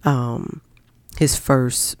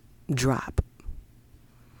drop.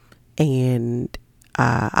 And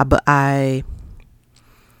I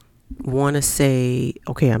want to say,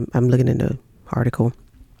 okay, I'm looking in the article.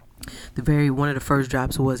 One of the first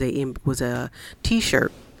drops was a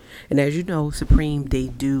t-shirt. And as you know, Supreme, they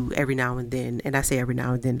do every now and then, and I say every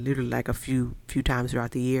now and then, literally like a few times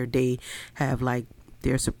throughout the year, they have like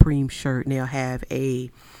their Supreme shirt and they'll have a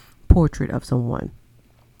portrait of someone.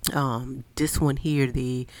 This one here,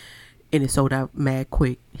 and it sold out mad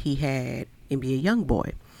quick. He had NBA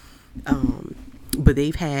Youngboy. But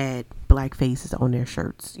they've had black faces on their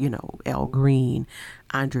shirts, you know, Al Green,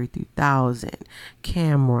 Andre 3000,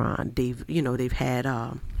 Cameron. They've had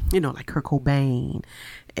like Kurt Cobain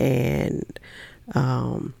and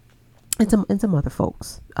some other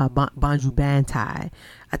folks. Bonju Bantai.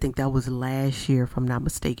 I think that was last year, if I'm not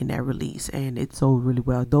mistaken, that release, and it sold really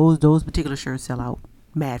well. Those particular shirts sell out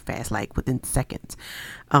mad fast, like within seconds.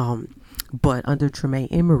 But under Tremaine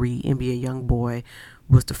Emory, NBA Youngboy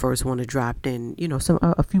was the first one to drop, and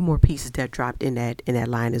a few more pieces that dropped in that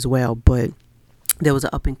line as well. But there was an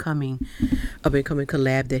up and coming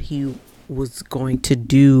collab that he was going to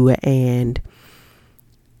do, and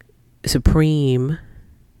Supreme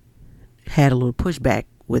had a little pushback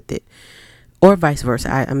with it, or vice versa.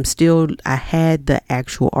 I had the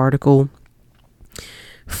actual article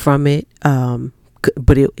from it,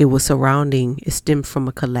 but it was it stemmed from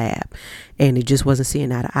a collab, and it just wasn't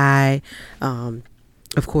seeing eye to eye.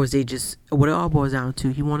 Of course, what it all boils down to,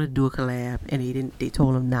 he wanted to do a collab, and they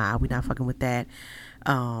told him, nah, we're not fucking with that.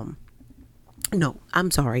 No,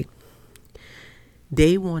 I'm sorry.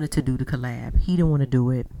 They wanted to do the collab. He didn't want to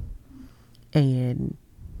do it, and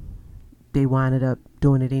they winded up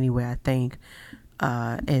doing it anyway, I think.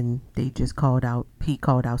 And they just he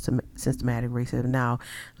called out some systematic racism. Now,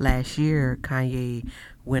 last year, Kanye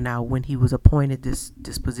went out when he was appointed this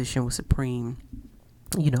position with Supreme.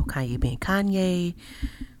 Kanye being Kanye,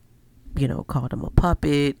 called him a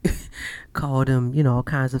puppet, called him, all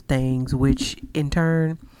kinds of things, which in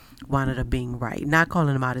turn wound up being right. Not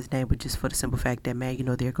calling him out his name, but just for the simple fact that, man,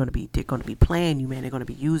 they're going to be playing you, man. They're going to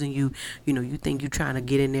be using you. You think you're trying to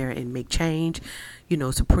get in there and make change.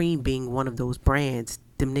 Supreme being one of those brands,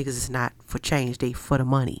 them niggas is not for change. They for the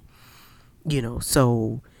money.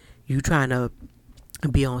 So you trying to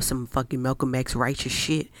be on some fucking Malcolm X righteous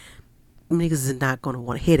shit. Niggas is not going to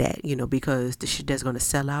want to hear that, because the shit that's going to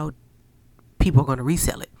sell out, people are going to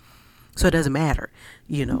resell it. So it doesn't matter,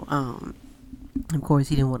 Of course,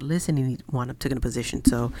 he didn't want to listen, and he wound up taking a position.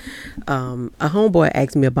 So a homeboy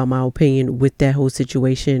asked me about my opinion with that whole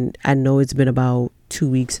situation. I know it's been about 2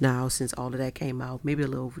 weeks now since all of that came out, maybe a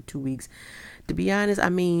little over 2 weeks. To be honest,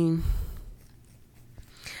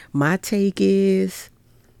 my take is,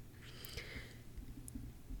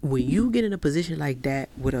 when you get in a position like that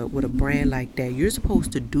with a brand like that, you're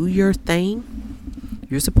supposed to do your thing.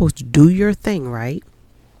 You're supposed to do your thing, right?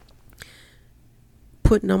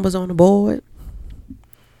 Put numbers on the board.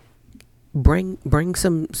 Bring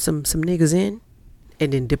some niggas in,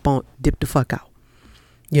 and then dip the fuck out.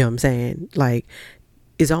 You know what I'm saying? Like,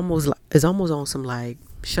 it's almost on some like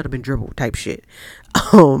shut up and dribble type shit.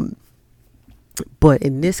 But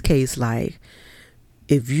in this case, like,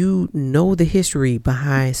 if you know the history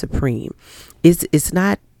behind Supreme, it's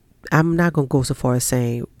not, I'm not going to go so far as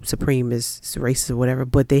saying Supreme is racist or whatever,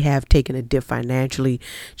 but they have taken a dip financially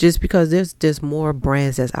just because there's more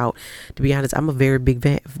brands that's out. To be honest, I'm a very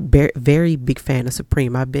big fan of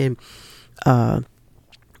Supreme. I've been a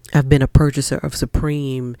purchaser of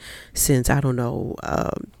Supreme since, I don't know,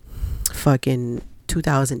 fucking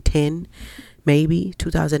 2010, maybe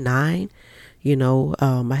 2009.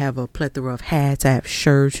 I have a plethora of hats. I have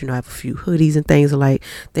shirts. I have a few hoodies and things of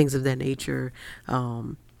that nature.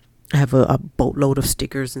 I have a boatload of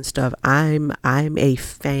stickers and stuff. I'm a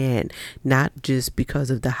fan, not just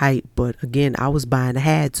because of the hype, but again, I was buying the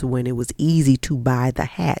hats when it was easy to buy the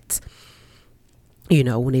hats.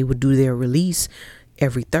 When they would do their release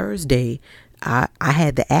every Thursday, I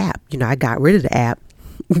had the app. I got rid of the app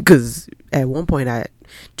because at one point I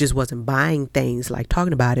just wasn't buying things, like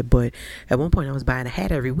talking about it, but at one point I was buying a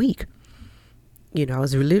hat every week. I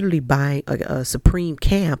was literally buying a Supreme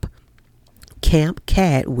Camp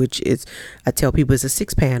Cat, which is, I tell people, it's a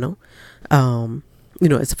 6-panel.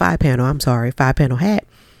 It's a 5-panel. I'm sorry, 5-panel hat,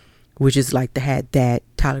 which is like the hat that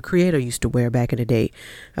Tyler Creator used to wear back in the day.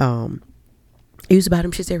 I used to buy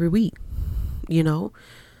them shits every week, and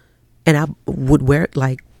I would wear it,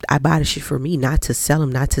 like, I buy the shit for me, not to sell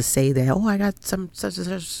them, not to say that, I got some such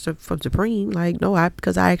and such from Supreme. Like, no,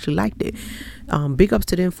 because I actually liked it. Big ups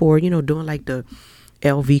to them for, doing like the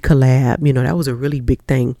LV collab. That was a really big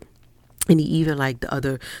thing. And even like the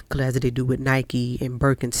other collabs that they do with Nike and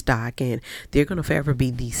Birkenstock, and they're going to forever be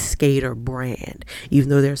the skater brand, even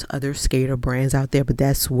though there's other skater brands out there, but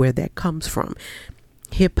that's where that comes from.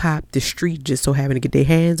 Hip hop, the street just so happened to get their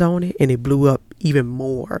hands on it, and it blew up even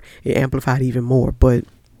more. It amplified even more. But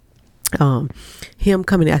him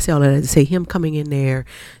coming, I say all of that to say, him coming in there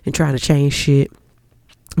and trying to change shit,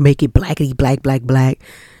 make it blackity black.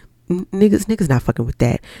 Niggas not fucking with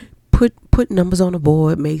that. Put numbers on the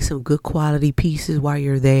board, make some good quality pieces while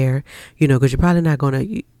you're there, because you're probably not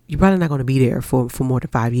gonna be there for more than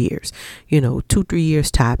 5 years, 2-3 years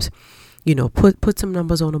tops. Put some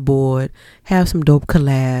numbers on the board, have some dope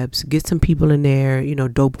collabs, get some people in there,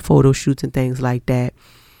 dope photo shoots and things like that.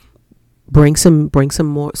 Bring some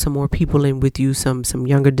more people in with you, some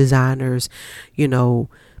younger designers, and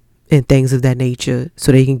things of that nature,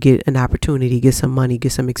 so they can get an opportunity, get some money,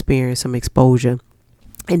 get some experience, some exposure.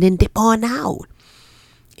 And then dip on out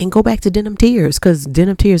and go back to Denim Tears, because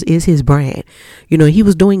Denim Tears is his brand. He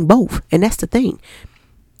was doing both. And that's the thing.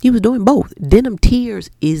 He was doing both. Denim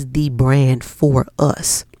Tears is the brand for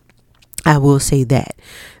us. I will say that.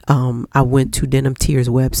 I went to Denim Tears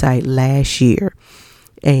website last year,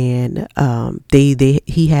 And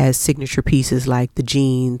he has signature pieces like the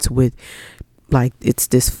jeans with like it's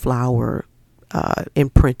this flower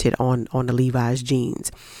imprinted on the Levi's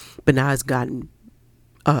jeans, but now it's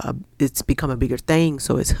become a bigger thing.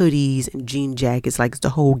 So it's hoodies and jean jackets, like it's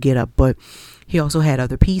the whole get up. But he also had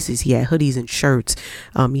other pieces. He had hoodies and shirts.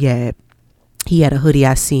 He had a hoodie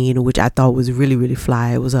I seen, which I thought was really, really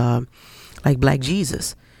fly. It was like Black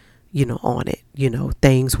Jesus, on it,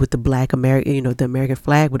 things with the black American, the American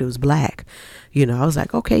flag, but it was black. I was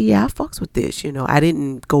like, okay, yeah, I fucks with this. I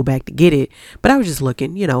didn't go back to get it, but I was just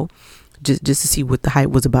looking, just to see what the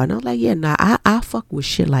hype was about. And I was like, yeah, nah, I fuck with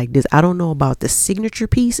shit like this. I don't know about the signature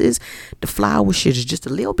pieces. The flower shit is just a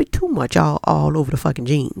little bit too much all over the fucking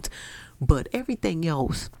jeans. But everything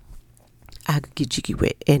else, I could get jiggy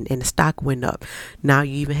with. And the stock went up. Now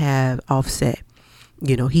you even have Offset.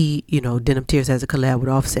 Denim Tears has a collab with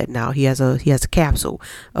Offset now. He has a capsule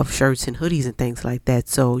of shirts and hoodies and things like that.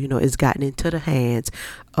 So, it's gotten into the hands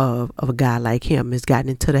of a guy like him. It's gotten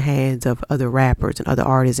into the hands of other rappers and other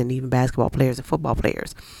artists and even basketball players and football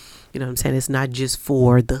players. You know what I'm saying? It's not just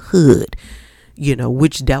for the hood,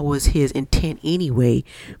 which that was his intent anyway,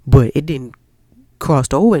 but it didn't cross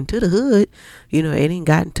over into the hood. It ain't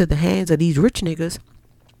gotten into the hands of these rich niggas.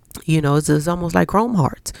 It's almost like Chrome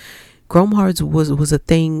Hearts. Chrome Hearts was a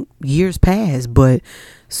thing years past, but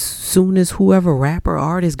soon as whoever rapper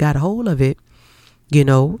artist got a hold of it,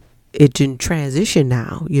 it didn't transition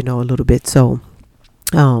now, a little bit. So,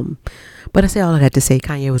 but I say all of that to say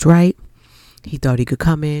Kanye was right. He thought he could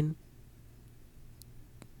come in,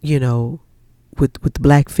 with the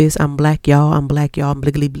black fist. I'm black, y'all. I'm black, y'all. I'm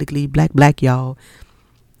bliggly, bliggly, black, y'all.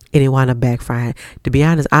 And it wound up backfiring. To be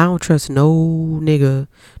honest, I don't trust no nigga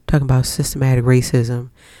talking about systematic racism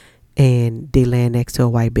and they land next to a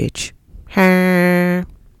white bitch.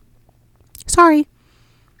 Sorry.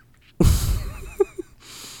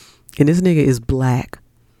 And this nigga is black.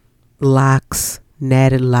 Locks,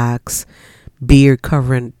 natted locks, beard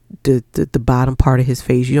covering the bottom part of his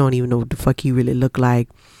face. You don't even know what the fuck he really look like.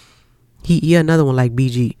 He another one like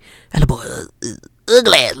BG. That little boy,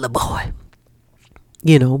 ugly little boy.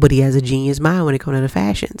 But he has a genius mind when it comes to the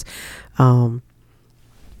fashions.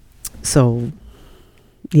 So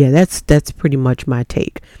yeah, that's pretty much my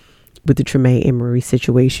take with the Tremaine Emory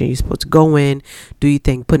situation. You're supposed to go in, do your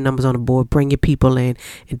thing, put numbers on the board, bring your people in,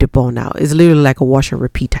 and dip on out. It's literally like a wash and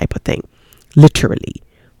repeat type of thing. Literally,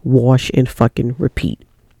 wash and fucking repeat.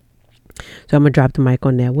 So I'm gonna drop the mic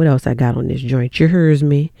on that. What else I got on this joint? You hears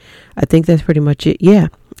me? I think that's pretty much it. Yeah,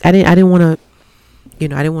 I didn't want to. I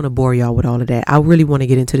didn't want to bore y'all with all of that. I really want to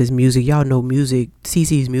get into this music. Y'all know music.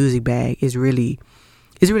 CC's music bag is really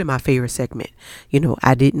my favorite segment.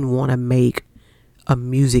 I didn't want to make a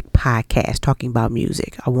music podcast talking about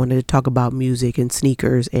music. I wanted to talk about music and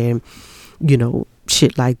sneakers and,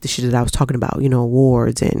 shit like the shit that I was talking about,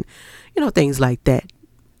 awards and, things like that.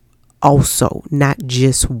 Also, not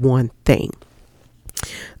just one thing.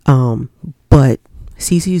 But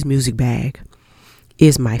CC's music bag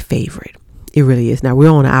is my favorite. It really is. Now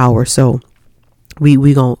we're on an hour, so we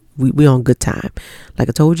on good time. Like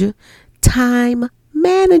I told you, time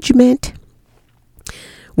management.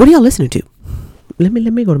 What are y'all listening to? Let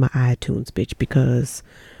me go to my iTunes, bitch, because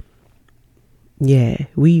yeah,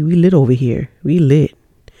 we lit over here. We lit.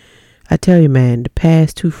 I tell you, man, the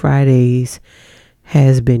past 2 Fridays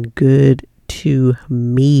has been good to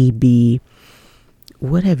me. B,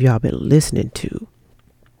 what have y'all been listening to?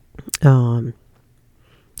 I'll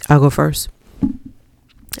go first.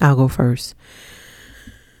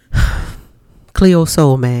 Cleo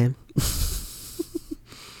Soul, man.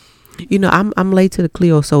 I'm late to the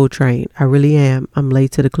Cleo Soul train. I really am. I'm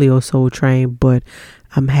late to the Cleo Soul train, but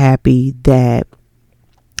I'm happy that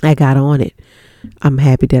I got on it.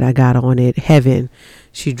 Heaven,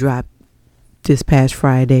 she dropped this past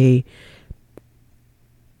Friday,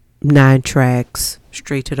 9 tracks,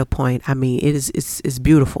 straight to the point. I mean, it's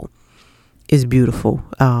beautiful. It's beautiful.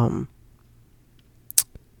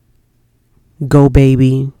 Go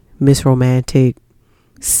Baby, Miss Romantic,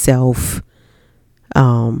 Self,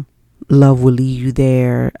 Love Will Lead You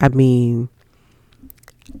There. I mean,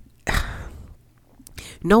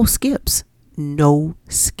 no skips.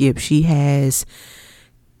 She has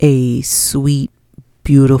a sweet,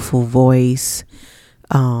 beautiful voice.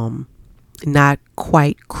 Not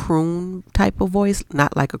quite croon type of voice,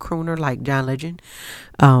 not like a crooner like John Legend.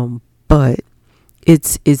 But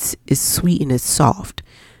it's sweet and it's soft.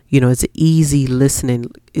 It's an easy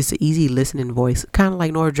listening voice, kind of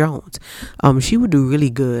like Norah Jones. She would do really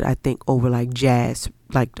good, I think, over like jazz,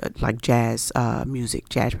 like jazz music,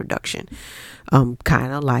 jazz production.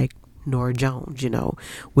 Kind of like Norah Jones,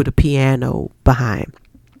 with a piano behind.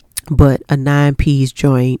 But a 9-piece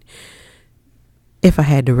joint, if I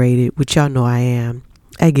had to rate it, which y'all know I am,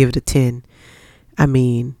 I give it a 10. I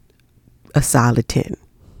mean, a solid 10.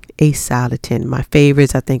 A solid 10. My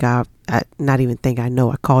favorites, I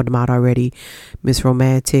know I called them out already. Miss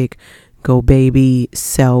Romantic, Go Baby,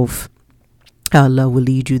 Self, Love Will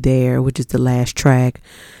Lead You There, which is the last track.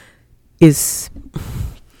 That's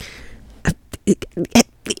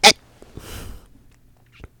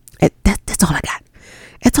all I got.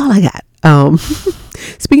 That's all I got.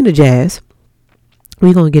 Speaking of jazz,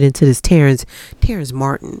 we're gonna get into this Terrence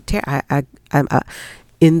Martin.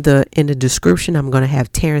 In the description, I'm gonna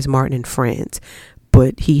have Terrence Martin and Friends,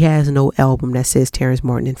 but he has no album that says Terrence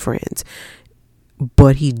Martin and Friends.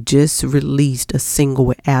 But he just released a single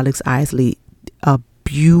with Alex Isley, a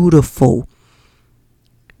beautiful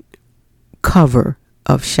cover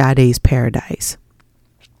of Sade's Paradise.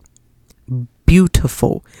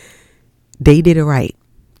 Beautiful. They did it right.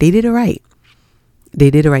 Now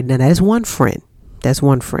that's one friend.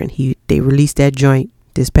 They released that joint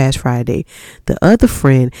this past Friday. The other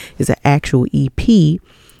friend is an actual EP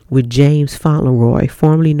with James Fauntleroy,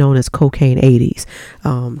 formerly known as Cocaine 80s.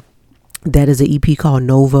 That is an EP called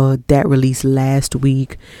Nova that released last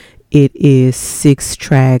week. It is 6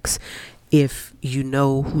 tracks. If you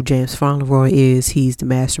know who James Fauntleroy is, he's the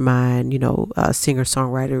mastermind, singer,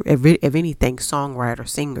 songwriter, if anything, songwriter,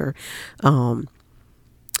 singer.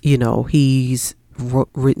 He's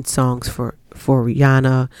written songs for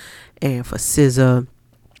Rihanna and for SZA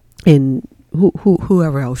and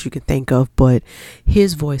whoever else you can think of, but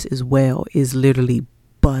his voice as well is literally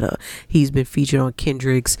butter. He's been featured on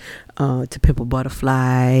Kendrick's To Pimp a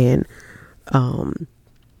Butterfly, and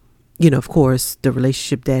of course the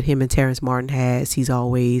relationship that him and Terrence Martin has, he's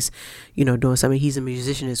always doing something. He's a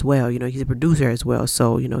musician as well, he's a producer as well,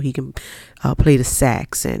 so he can play the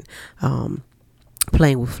sax, and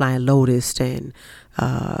playing with Flying Lotus and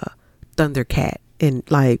Thundercat, and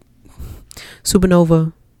like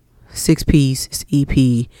Supernova, 6-piece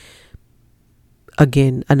EP.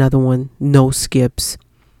 Again, another one, no skips.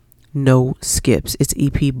 It's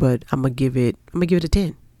EP, but I'm gonna give it a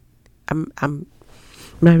 10. I'm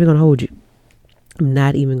not even gonna hold you. I'm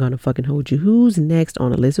not even gonna fucking hold you. Who's next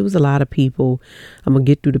on the list? It was a lot of people. I'm gonna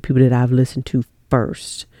get through the people that I've listened to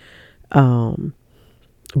first.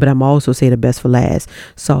 But I'm also say the best for last.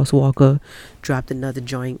 Sauce Walker dropped another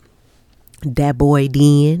joint. Dat Boy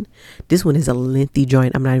Den. This one is a lengthy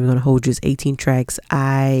joint. I'm not even gonna hold you. It's 18 tracks.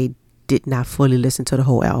 I did not fully listen to the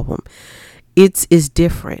whole album. It's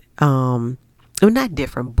different. Not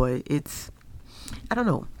different, but I don't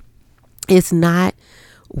know. It's not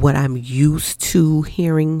what I'm used to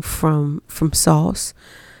hearing from Sauce.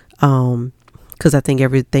 Because I think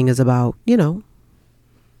everything is about, the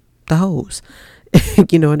hoes, and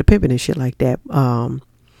the pimping and shit like that.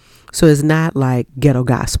 So it's not like ghetto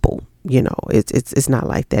gospel, it's not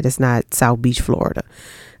like that. It's not South Beach, Florida,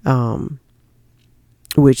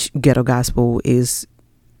 which ghetto gospel is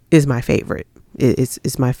my favorite.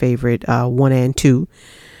 It's my favorite, 1 and 2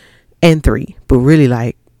 and 3, but really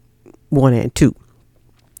like 1 and 2.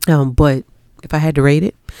 But if I had to rate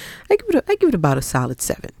it, I give it about a solid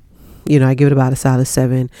 7. I give it about a solid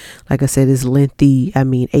 7. Like I said, it's lengthy.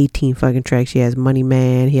 18 fucking tracks. He has Money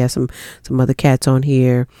Man. He has some other cats on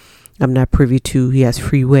here I'm not privy to. He has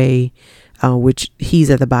Freeway, which he's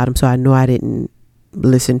at the bottom, so I know I didn't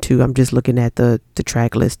listen to. I'm just looking at the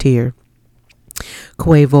track list here.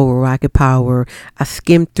 Quavo with Rocket Power. I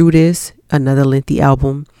skimmed through this. Another lengthy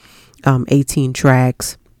album. 18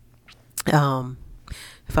 tracks. If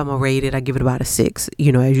I'm gonna rate it, I give it about a 6.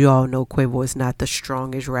 As you all know, Quavo is not the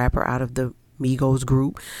strongest rapper out of the Migos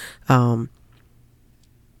group.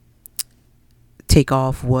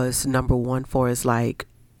 Takeoff was number 1 for his, like,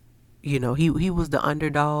 he was the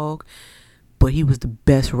underdog, but he was the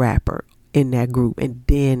best rapper in that group. And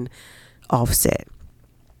then Offset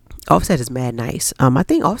is mad nice. I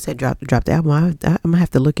think Offset dropped the album. I'm gonna have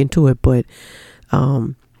to look into it, but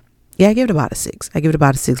yeah, I give it about a 6.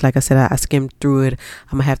 Like I said, I skimmed through it.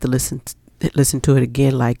 I'm gonna have to listen to it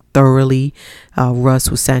again, like, thoroughly. Russ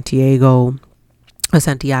with Santiago,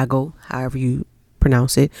 however you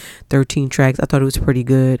pronounce it. 13 tracks. I thought it was pretty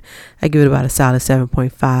good. I give it about a solid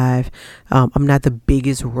 7.5. I'm not the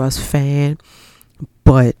biggest Russ fan,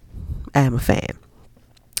 but I am a fan.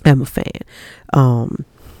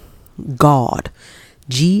 God,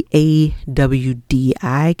 GAWD.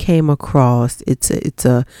 I came across, it's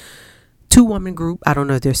a 2-woman group. I don't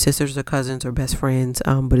know if they're sisters or cousins or best friends,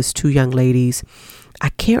 but it's 2 young ladies. I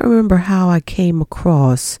can't remember how I came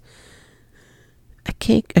across. I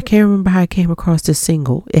can't remember how I came across this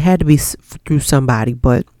single. It had to be through somebody,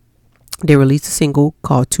 but They released a single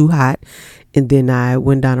called Too Hot, and then I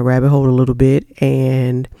went down a rabbit hole a little bit,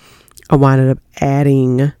 and I wound up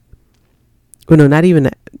adding, well, no, not even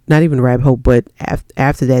a rabbit hole, but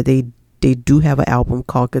after that, they do have an album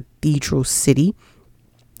called Cathedral City,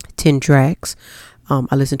 10 tracks.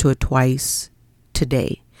 I listened to it twice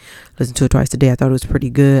today. I thought it was pretty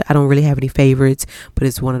good. I don't really have any favorites, but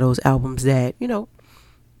it's one of those albums that,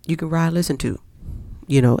 you can ride, listen to,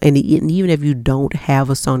 and even if you don't have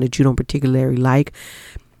a song that you don't particularly like,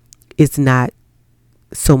 it's not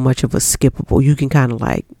so much of a skippable. You can kind of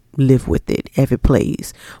like live with it if it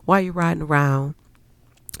plays while you're riding around,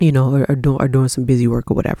 or doing some busy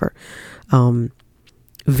work or whatever.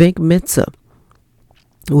 Vic Mensa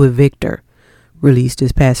with Victor released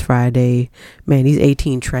this past Friday. Man, these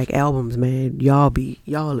 18 track albums, man, y'all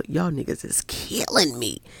niggas is killing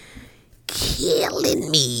me,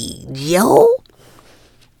 yo.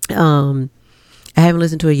 I haven't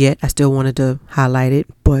listened to it yet. I still wanted to highlight it,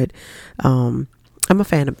 but I'm a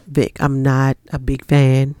fan of Vic. I'm not a big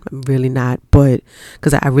fan. I'm really not, but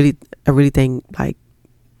because I really think, like,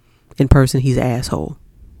 in person he's an asshole.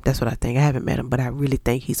 That's what I think. I haven't met him, but I really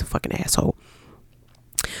think he's a fucking asshole.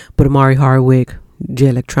 But Amari Hardwick, J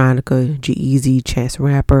Electronica, G-Eazy, Chance the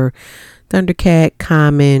Rapper, Thundercat,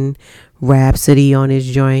 Common, Rhapsody on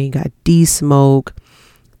his joint. You got D-Smoke,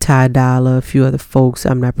 Ty Dolla, a few other folks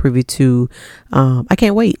I'm not privy to. I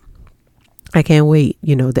can't wait.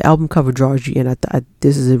 The album cover draws you in.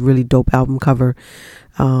 This is a really dope album cover.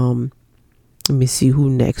 Let me see who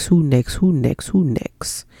next.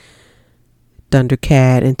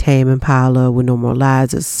 Thundercat and Tame Impala with No More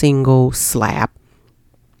Lies, a single, slap.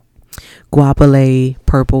 Guapale,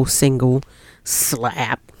 Purple, single,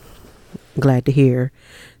 slap. Glad to hear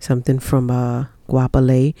something from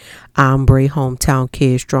Guapale. Ombre, Hometown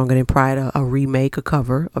Kid, Stronger Than Pride, a remake, a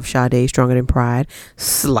cover of Sade, Stronger Than Pride,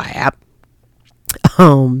 slap.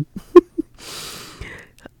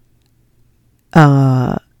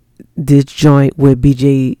 This joint with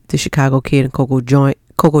BJ the Chicago Kid and Coco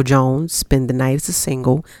Jones, Spend the Night, is a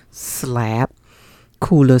single, slap.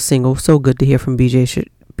 Cooler single. So good to hear from BJ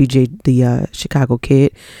the Chicago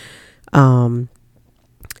Kid. I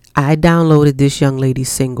downloaded this young lady's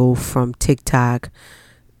single from TikTok.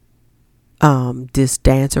 This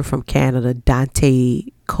dancer from Canada, Dante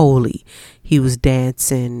Coley, he was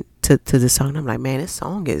dancing to the song. I'm like, man, this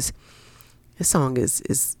song is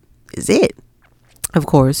it. Of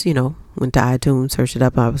course, went to iTunes, searched it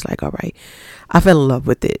up, and I was like, all right. I fell in love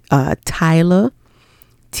with it. Tyla,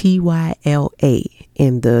 Tyla,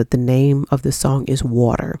 and the name of the song is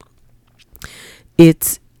Water.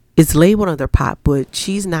 It's labeled under pop, but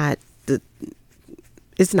she's not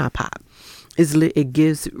it's not pop. It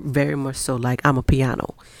gives very much so like I'm a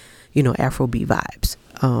piano, Afrobeat vibes.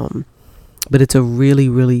 But it's a really,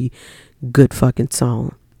 really good fucking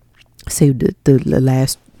song. Saved the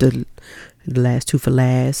last two for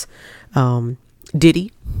last.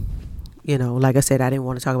 Diddy, like I said, I didn't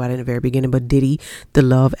want to talk about it in the very beginning, but Diddy, the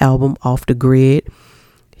Love album, Off the Grid,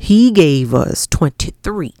 he gave us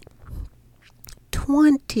 23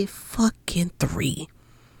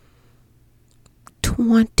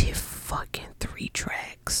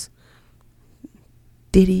 tracks.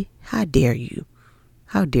 Diddy, how dare you,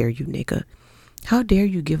 nigga? How dare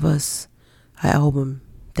you give us an album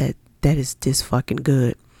that is this fucking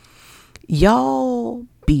good? Y'all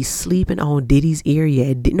be sleeping on Diddy's ear.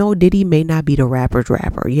 Yeah, no, Diddy may not be the rapper's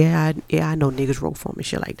rapper. Yeah, I know niggas wrote for him and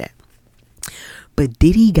shit like that. But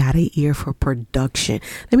Diddy got an ear for production.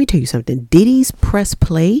 Let me tell you something. Diddy's press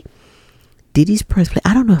play.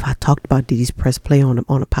 I don't know if I talked about Diddy's press play on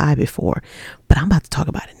a pie before, but I'm about to talk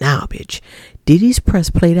about it now, bitch. Diddy's press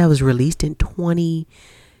play that was released in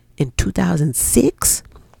 2006.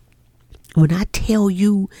 When I tell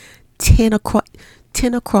you 10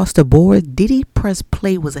 across the board, Diddy press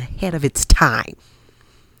play was ahead of its time.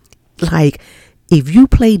 Like, if you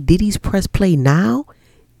play Diddy's press play now,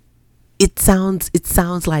 it sounds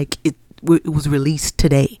like it was released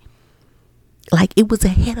today. Like, it was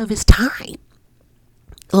ahead of its time.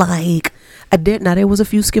 Like, there was a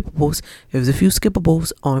few skippables. There was a few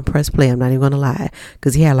skippables on press play. I'm not even gonna lie,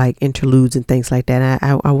 because he had like interludes and things like that.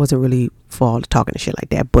 And I wasn't really for all the talking and shit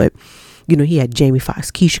like that. But he had Jamie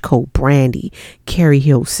Foxx, Keisha Cole, Brandy, Carrie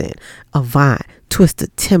Hilson, Avant, Twista,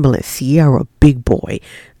 Timbaland, Sierra, Big Boy,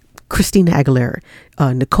 Christina Aguilera,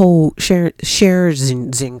 Nicole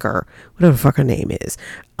Scherzinger, whatever the fuck her name is.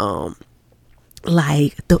 But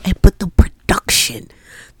the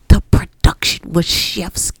production was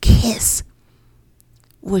chef's kiss.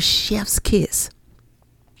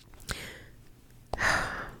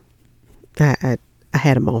 I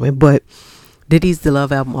had a moment, but Diddy's The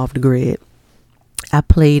Love album Off the Grid. I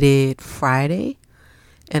played it Friday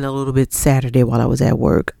and a little bit Saturday while I was at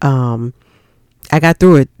work. I got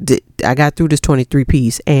through it. I got through this 23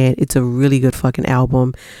 piece, and it's a really good fucking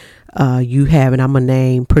album. You have, and I'm gonna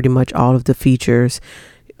name pretty much all of the features.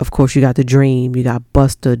 Of course, you got The Dream, you got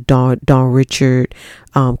Busta, Dawn Richard,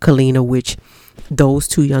 Kalina, which those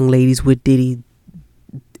two young ladies with Diddy,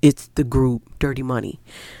 it's the group Dirty Money,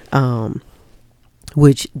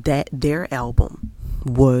 which their album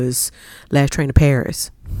was Last Train to Paris,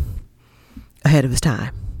 ahead of his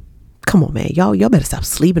time. Come on, man, y'all better stop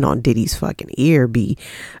sleeping on Diddy's fucking ear.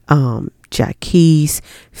 Jacquees,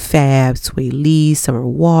 Fab, Sway Lee, Summer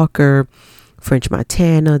Walker, French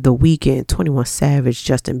Montana, The Weeknd, 21 Savage,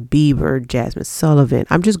 Justin Bieber, Jasmine Sullivan.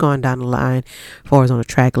 I'm just going down the line as far as on the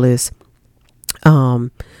track list.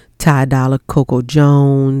 Ty Dolla, Coco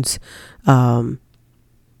Jones,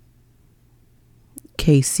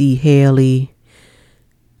 Casey Haley.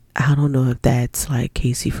 I don't know if that's like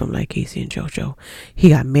Casey from like Casey and JoJo. He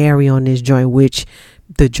got Mary on this joint, which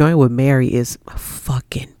the joint with Mary is a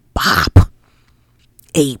fucking bop.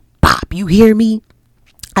 A bop. You hear me?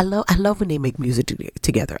 I love when they make music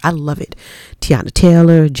together. I love it. Tiana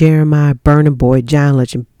Taylor, Jeremiah, Burna Boy, John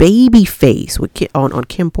Legend, Babyface with on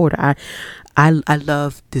Kim Porter. I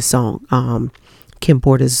love this song. Kim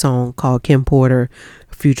Porter's song called Kim Porter,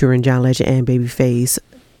 featuring John Legend and Babyface.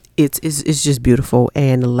 It's just beautiful.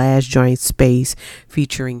 And the last joint, Space,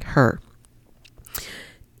 featuring her.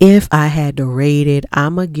 If I had to rate it,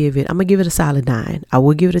 I'm gonna give it a solid 9. I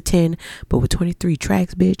would give it a 10, but with 23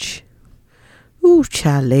 tracks, bitch. Ooh,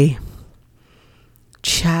 Charlie.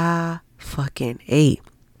 Fucking 8.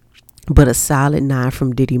 But a solid 9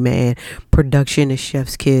 from Diddy, man. Production is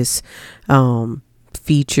chef's kiss.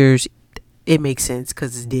 Features, it makes sense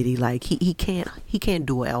because it's Diddy. Like he can't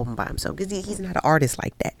do an album by himself because he's not an artist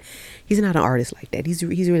like that. He's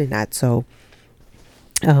really not. So,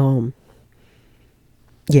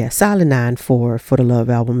 yeah, solid 9 for the Love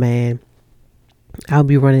album, man. I'll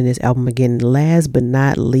be running this album again. Last but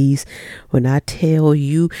not least, when I tell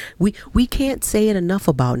you, we can't say it enough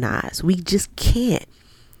about Nas. We just can't.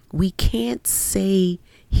 We can't say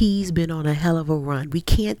he's been on a hell of a run. We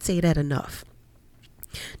can't say that enough.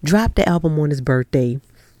 Dropped the album on his birthday.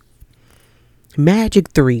 Magic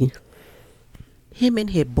 3. Him and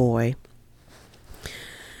Hit Boy.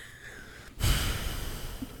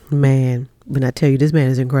 Man, when I tell you, this man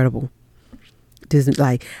is incredible. This is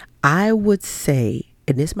like, I would say,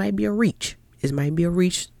 and this might be a reach. This might be a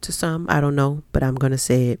reach to some. I don't know, but I'm going to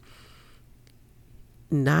say it.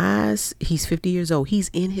 Nas, he's 50 years old. He's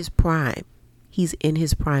in his prime. He's in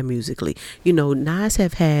his prime musically. You know, Nas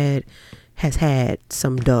has had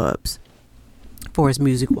some dubs for his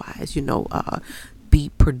music wise, you know,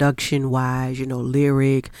 beat production wise, you know,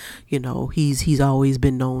 lyric, you know, he's always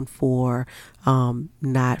been known for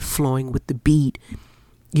not flowing with the beat.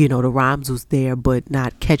 You know, the rhymes was there, but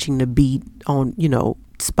not catching the beat on, you know,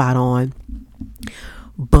 spot on.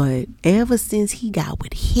 But ever since he got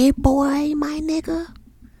with Hit Boy, my nigga,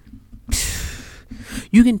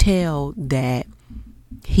 you can tell that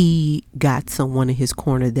he got someone in his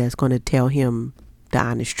corner that's going to tell him the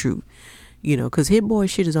honest truth. You know, because Hit Boy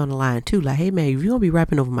shit is on the line too. Like, hey man, if you're going to be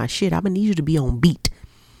rapping over my shit, I'm going to need you to be on beat.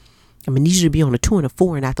 I'm going to need you to be on a 2 and a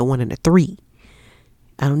 4 and not the 1 and a 3.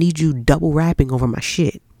 I don't need you double rapping over my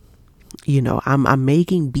shit. You know, I'm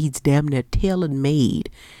making beats damn near tailor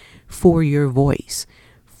made for your voice,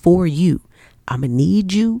 for you. I'm going to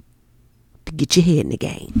need you to get your head in the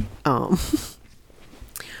game.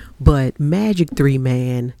 But Magic 3,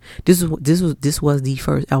 man, this was the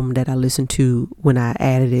first album that I listened to when I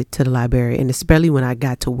added it to the library, and especially when I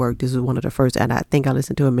got to work. This was one of the first, and I think I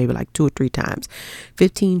listened to it maybe like 2 or 3 times.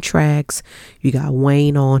 15 tracks. You got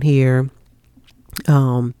Wayne on here,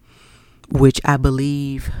 which I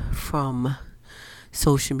believe from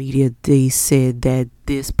social media they said that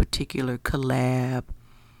this particular collab,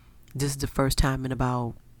 this is the first time in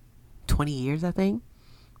about 20 years, I think,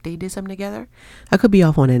 they did something together. I could be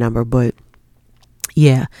off on that number, but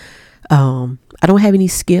yeah, I don't have any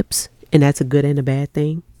skips, and that's a good and a bad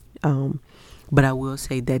thing. But I will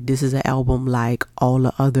say that this is an album like all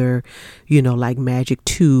the other, you know, like Magic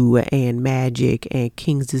 2 and Magic and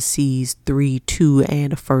King's Disease 3, 2,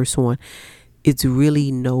 and the first one. It's really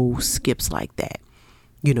no skips like that.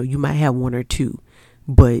 You know, you might have 1 or 2,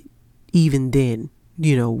 but even then,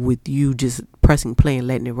 you know, with you just pressing play and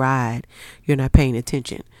letting it ride, you're not paying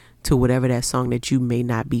attention to whatever that song that you may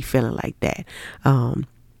not be feeling like that.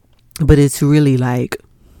 But it's really like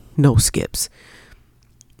no skips.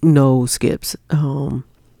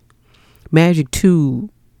 Magic 2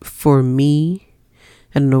 for me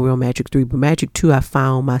and No Real Magic 3, but Magic 2, I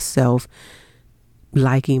found myself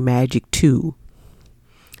liking Magic 2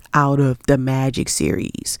 out of the Magic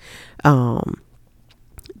series.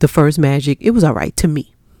 The first Magic, it was all right to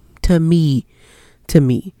me.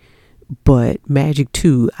 But Magic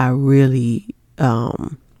 2, I really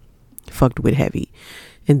fucked with heavy.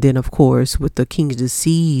 And then, of course, with the King's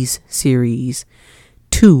Disease series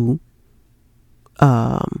 2,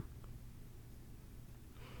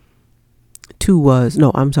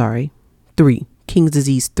 3. King's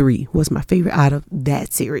Disease 3 was my favorite out of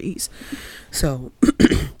that series. So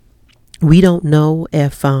we don't know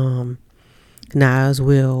if Nas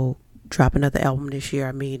will drop another album this year.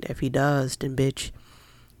 I mean, if he does, then bitch,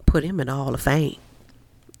 put him in the Hall of Fame.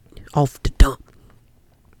 Off the dump.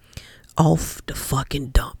 Off the fucking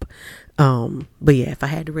dump. But yeah, if I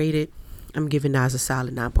had to rate it, I'm giving Nas a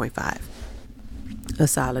solid 9.5. A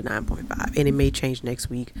solid 9.5. And it may change next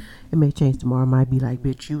week. It may change tomorrow. It might be like,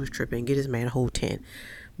 bitch, you was tripping. Get this man a whole 10.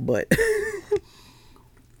 But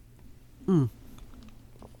I'm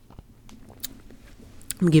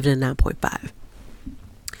giving it a 9.5.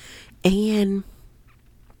 And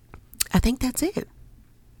I think that's it.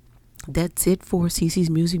 That's it for CeCe's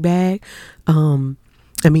Music Bag.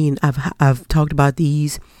 I mean, I've talked about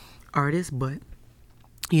these artists, but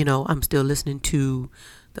you know, I'm still listening to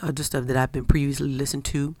the other stuff that I've been previously listened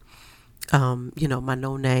to. You know, my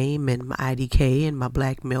No Name and my IDK and my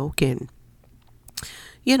Black Milk, and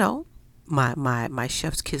you know, my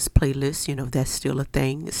Chef's Kiss playlist. You know, that's still a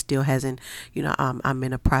thing. It still hasn't. You know, I'm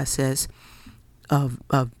in a process of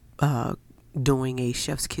doing a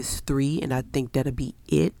Chef's Kiss 3, and I think that'll be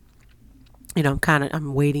it. You know,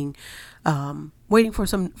 I'm waiting for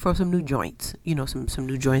some new joints, you know, some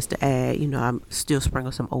new joints to add. You know, I'm still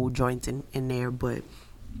sprinkling some old joints in there, but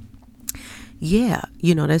yeah,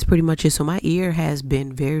 you know, that's pretty much it. So my ear has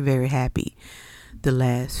been very, very happy the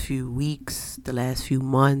last few weeks, the last few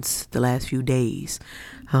months, the last few days.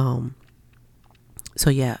 So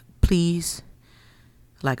yeah, please,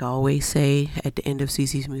 like I always say at the end of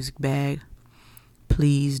CeCe's Music Bag,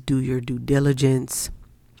 please do your due diligence.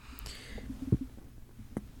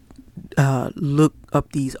 Look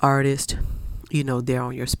up these artists. You know, they're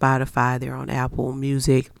on your Spotify, they're on Apple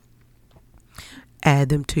Music. Add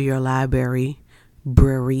them to your library.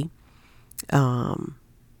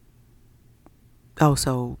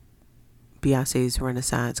 Also, Beyonce's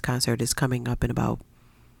Renaissance concert is coming up in about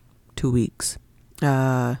 2 weeks.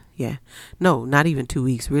 Yeah. No, not even 2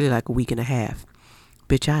 weeks. Really like a week and a half.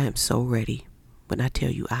 Bitch, I am so ready. When I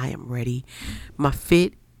tell you I am ready. My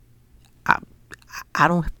fit, I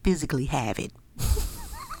don't physically have it.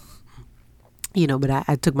 You know, but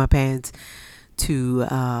I took my pants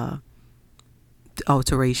to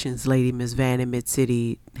alterations. Lady Miss Van in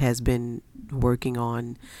Mid-City has been working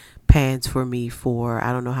on pants for me for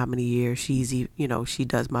I don't know how many years. She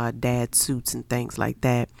does my dad's suits and things like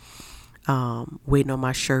that. Waiting on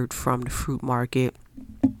my shirt from the Fruit Market.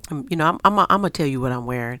 You know, I'm gonna tell you what I'm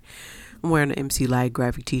wearing. I'm wearing an MC Light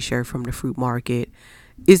graphic t-shirt from the Fruit Market.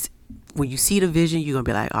 When you see the vision, you're gonna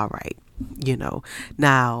be like, all right, you know.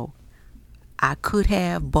 Now, I could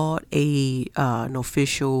have bought an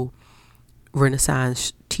official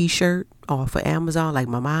Renaissance t-shirt off of Amazon like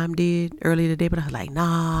my mom did earlier today, but I was like,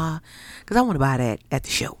 nah, because I want to buy that at the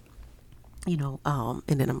show, you know.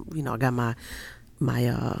 And then I got my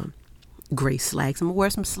gray slacks. I'm gonna wear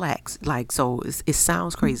some slacks, like, so it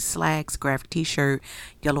sounds crazy. Slacks, graphic t-shirt,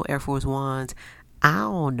 yellow Air Force Ones. I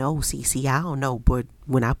don't know, CeCe, I don't know, but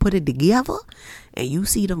when I put it together and you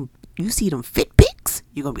see them fit pics,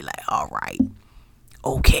 you're gonna be like, all right,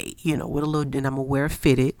 okay, you know, with a little. Then I'm gonna wear a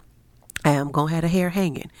fitted. I am gonna have the hair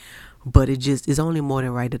hanging, but it's only more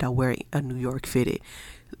than right that I wear a New York fitted.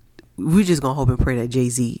 We're just gonna hope and pray that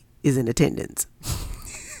Jay-Z is in attendance.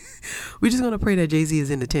 We're just gonna pray that Jay-Z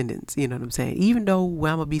is in attendance. You know what I'm saying? Even though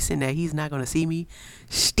where I'm gonna be sitting there, he's not gonna see me.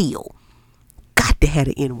 Still, got to have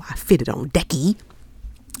the NY fitted on decky.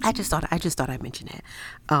 I just thought I'd mention that.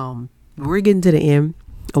 We're getting to the end.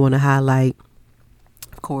 I want to highlight,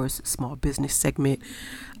 of course, small business segment.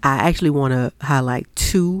 I actually want to highlight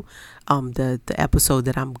two. The episode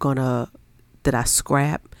that I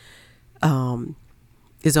scrap.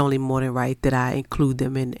 Is only more than right that I include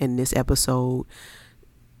them in this episode,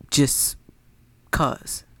 just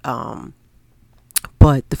cause.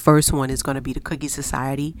 But the first one is going to be the Cookie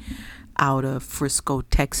Society out of Frisco,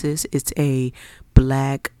 Texas. It's a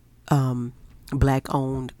black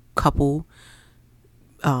owned couple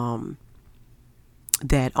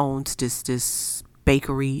that owns this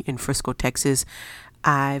bakery in Frisco, Texas.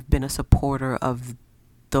 I've been a supporter of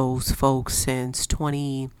those folks since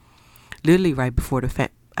literally right before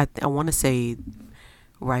I want to say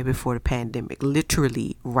right before the pandemic,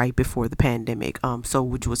 literally right before the pandemic. So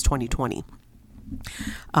which was 2020.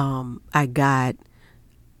 I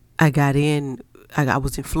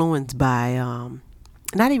was influenced by,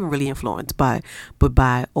 not even really influenced by, but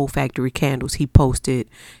by Olfactory Candles. He posted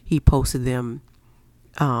them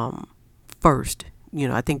first.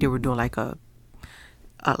 I think they were doing like a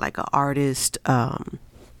artist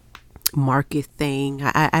market thing.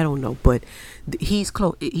 I don't know, but he's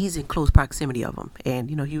in close proximity of them, and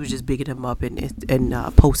he was just bigging them up and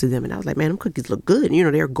posted them, and I was like, man, them cookies look good.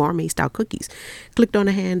 They're gourmet style cookies. Clicked on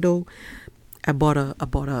the handle. I bought a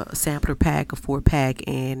sampler pack, a 4-pack,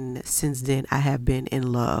 and since then I have been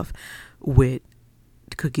in love with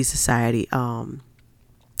the Cookie Society. Out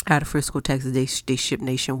of Frisco, Texas, they ship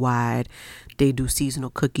nationwide. They do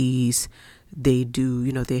seasonal cookies. They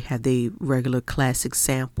do, they have the regular classic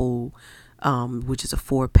sample, which is a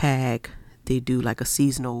 4-pack. They do like a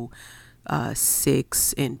seasonal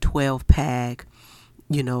 6 and 12-pack.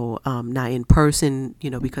 Now in person,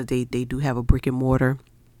 because they do have a brick and mortar.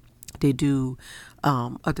 They do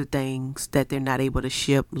other things that they're not able to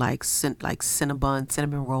ship, like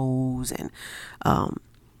cinnamon rolls, and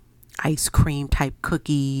ice cream type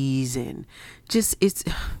cookies, and just it's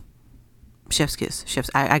chef's kiss.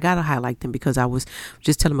 I gotta highlight them because I was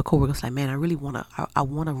just telling my coworkers, like, man, I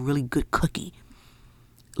want a really good cookie,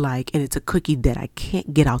 and it's a cookie that I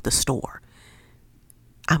can't get out the store.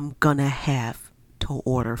 I'm gonna have to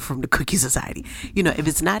order from the Cookie Society. If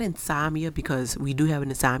it's not Insomnia, because we do have an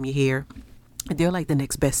Insomnia here, they're like the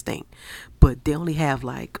next best thing, but they only have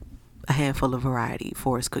like a handful of variety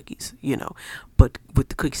for its cookies, but with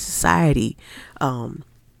the Cookie Society,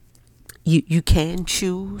 you can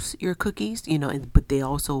choose your cookies, but they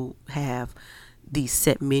also have the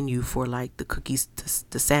set menu for like the cookies,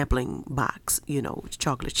 the sampling box,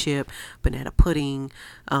 chocolate chip, banana pudding,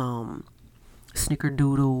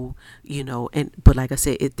 snickerdoodle, but like I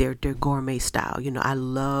said, they're gourmet style. I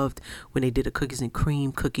loved when they did a cookies and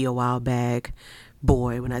cream cookie a while back.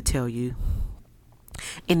 Boy, when I tell you,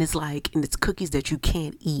 and it's cookies that you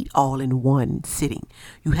can't eat all in one sitting.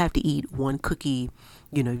 You have to eat one cookie.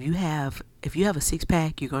 If you have a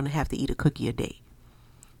 6-pack, you're gonna have to eat a cookie a day.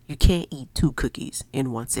 You can't eat 2 cookies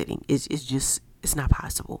in one sitting. It's not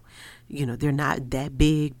possible. They're not that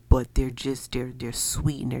big, but they're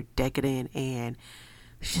sweet and they're decadent, and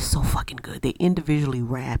it's just so fucking good. They individually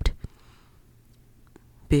wrapped.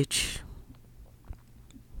 Bitch.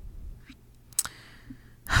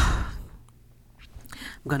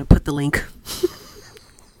 I'm gonna put the link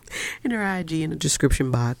in her IG in the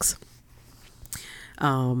description box.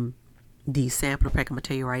 The sampler pack, I'm gonna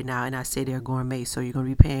tell you right now, and I say they're gourmet, so you're gonna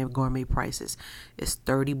be paying gourmet prices. It's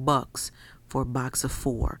 $30 for a box of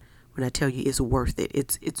 4. When I tell you it's worth it,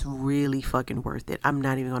 it's really fucking worth it. I'm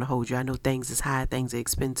not even gonna hold you. I know things is high, things are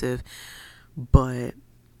expensive, but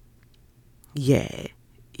yeah,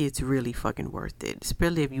 it's really fucking worth it.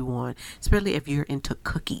 Especially if you're into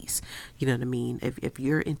cookies. You know what I mean? If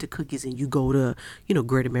you're into cookies and you go to,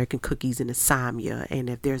 Great American Cookies in Insomnia, and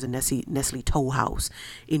if there's a Nestle Toll House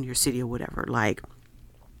in your city or whatever, like,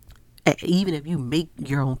 even if you make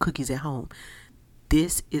your own cookies at home,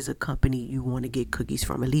 this is a company you want to get cookies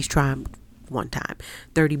from. At least try them one time.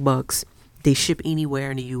 $30. They ship anywhere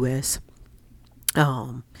in the U.S.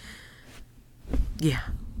 Yeah.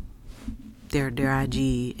 Their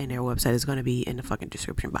IG and their website is going to be in the fucking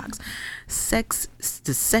description box.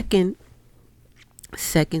 The second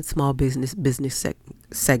small business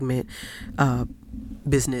segment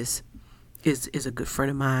business is a good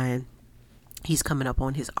friend of mine. He's coming up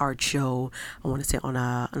on his art show. I want to say on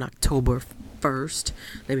October 1st.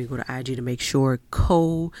 Let me go to IG to make sure.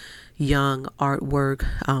 Co Young Artwork,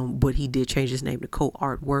 but he did change his name to Co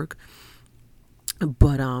Artwork.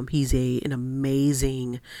 But he's an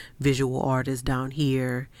amazing visual artist down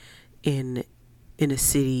here in the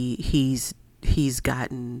city. He's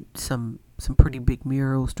gotten some pretty big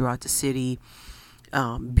murals throughout the city.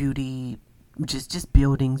 Beauty, just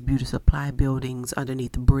buildings, beauty supply buildings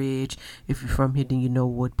underneath the bridge. If you're from here, then you know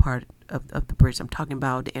what part of the bridge I'm talking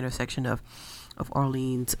about. The intersection of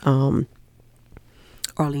Orleans and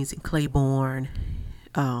Claiborne.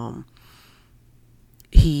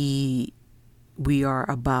 We are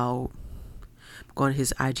about going to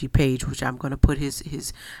his IG page, which I'm going to put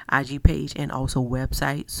his IG page and also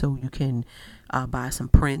website, so you can buy some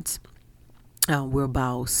prints. We're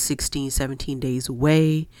about 17 days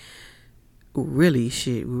away. We're really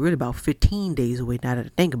about 15 days away now that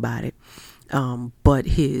I think about it. But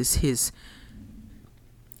his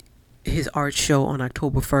art show on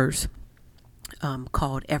October 1st,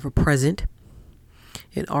 called Ever Present.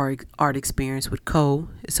 an art experience with Cole.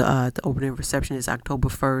 So the opening reception is October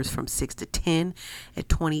 1st from 6 to 10 at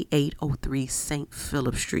 2803 St.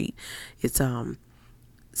 Philip Street. It's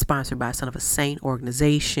sponsored by Son of a Saint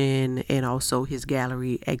organization and also his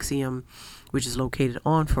gallery Axiom, which is located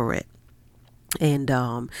on Ferret. And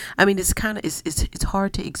I mean, it's kind of it's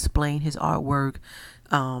hard to explain his artwork.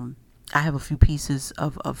 I have a few pieces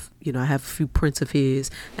of I have a few prints of his.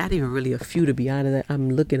 Not even really a few, to be honest. I'm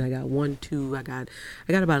looking. I got one, two. I got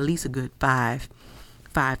about at least a good five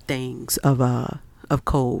things of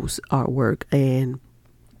Cole's artwork, and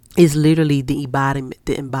it's literally the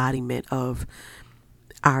embodiment of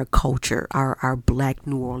our culture, our Black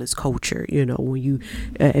New Orleans culture. When you,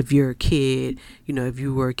 if you're a kid, if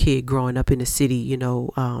you were a kid growing up in the city,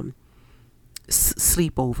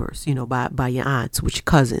 sleepovers, by your aunts with your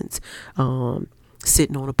cousins,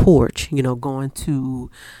 sitting on a porch, going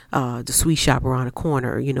to the sweet shop around the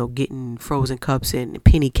corner, getting frozen cups and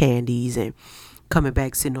penny candies, and coming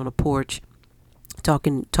back, sitting on a porch,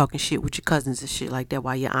 talking shit with your cousins and shit like that,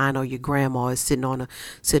 while your aunt or your grandma is sitting on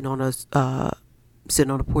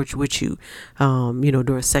the porch with you,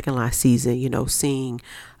 during second line season, seeing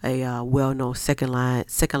a well-known second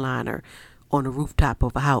liner on the rooftop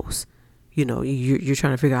of a house. You're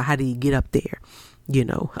trying to figure out how do you get up there,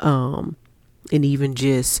 and even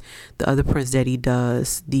just the other prints that he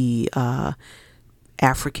does, the the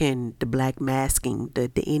black masking,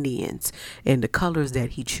 the Indians, and the colors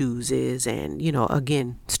that he chooses, and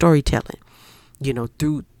again, storytelling,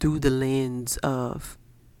 through the lens of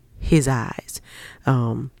his eyes.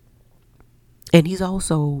 And he's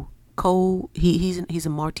also Cole. He's a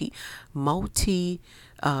multi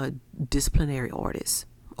disciplinary artist,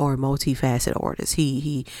 or multifaceted artist.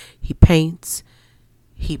 He paints,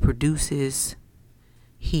 he produces,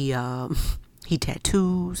 he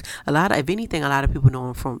tattoos. If anything, a lot of people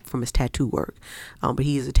know him from his tattoo work. But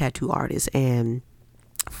he is a tattoo artist, and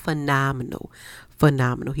phenomenal.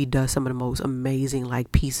 He does some of the most amazing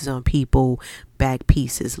pieces on people, back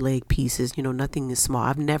pieces, leg pieces. Nothing is small.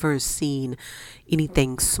 I've never seen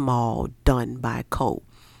anything small done by Cole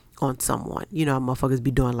on someone. Motherfuckers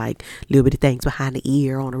be doing little bitty things behind the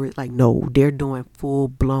ear, on the wrist. No, they're doing full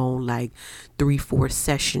blown 3-4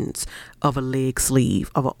 sessions of a leg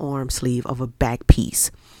sleeve, of an arm sleeve, of a back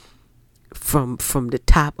piece, from the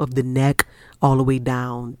top of the neck all the way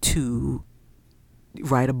down to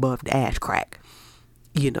right above the ass crack.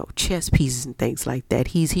 Chest pieces and things like that.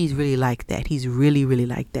 He's really like that. He's really, really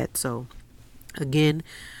like that. So again,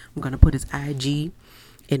 I'm gonna put his IG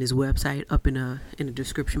and his website up in the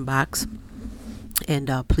description box,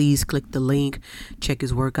 and please click the link, check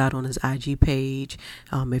his work out on his IG page.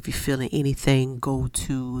 If you're feeling anything, go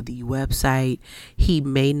to the website. He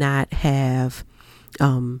may not have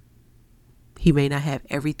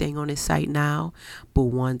everything on his site now,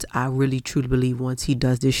 but I really truly believe once he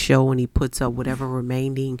does this show and he puts up whatever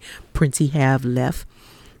remaining prints he have left,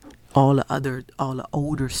 all the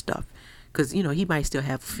older stuff, because he might still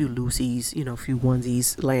have a few loosies, a few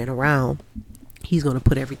onesies laying around. He's gonna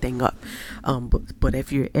put everything up. But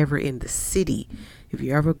if you're ever in the city, if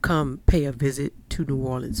you ever come pay a visit to New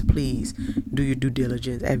Orleans, please do your due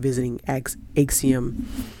diligence at visiting Axiom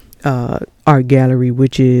Art Gallery,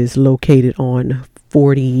 which is located on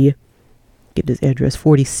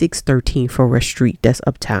 4613 Forest Street. That's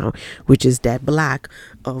uptown, which is that block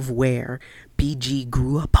of where BG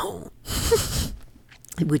grew up on.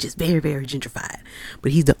 Which is very, very gentrified.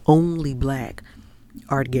 But he's the only black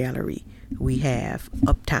art gallery we have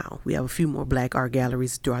uptown. We have a few more black art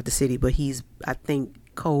galleries throughout the city, but I think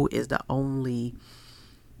Cole is the only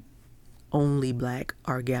black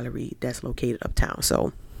art gallery that's located uptown.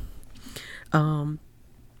 So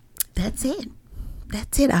that's it.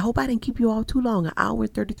 I hope I didn't keep you all too long. 1 hour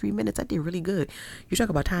and 33 minutes. I did really good. You talk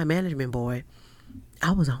about time management, boy.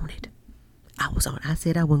 I was on it. I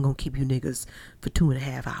said I wasn't gonna keep you niggas for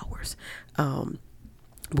 2.5 hours.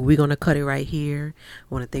 But we're gonna cut it right here. I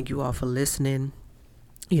want to thank you all for listening.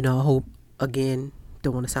 I hope, again,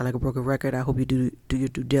 don't want to sound like a broken record. I hope you do your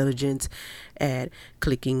due diligence at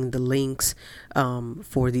clicking the links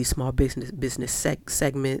for these small business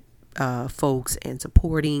segment folks, and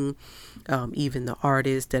supporting even the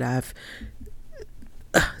artists that I've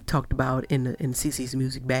talked about in CC's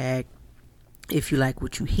music bag. If you like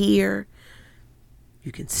what you hear,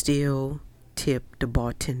 you can still tip the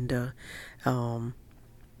bartender.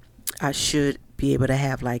 I should be able to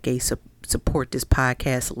have a support this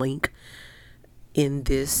podcast link in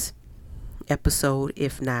this episode.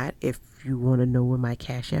 If not, if you want to know where my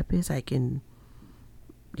Cash App is, I can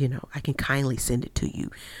kindly send it to you.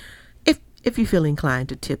 If you feel inclined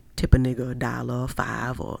to tip a nigga $1 or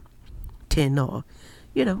 $5 or $10 or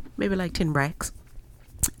maybe like 10 racks.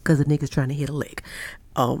 Because the nigga's trying to hit a lick.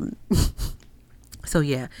 So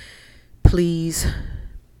yeah, please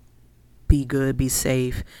be good, be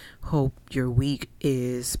safe. Hope your week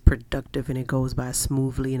is productive and it goes by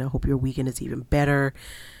smoothly. And I hope your weekend is even better.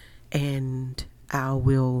 And I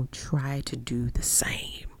will try to do the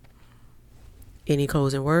same. Any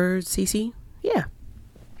closing words, Cece? Yeah.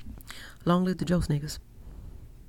 Long live the Jokes niggas.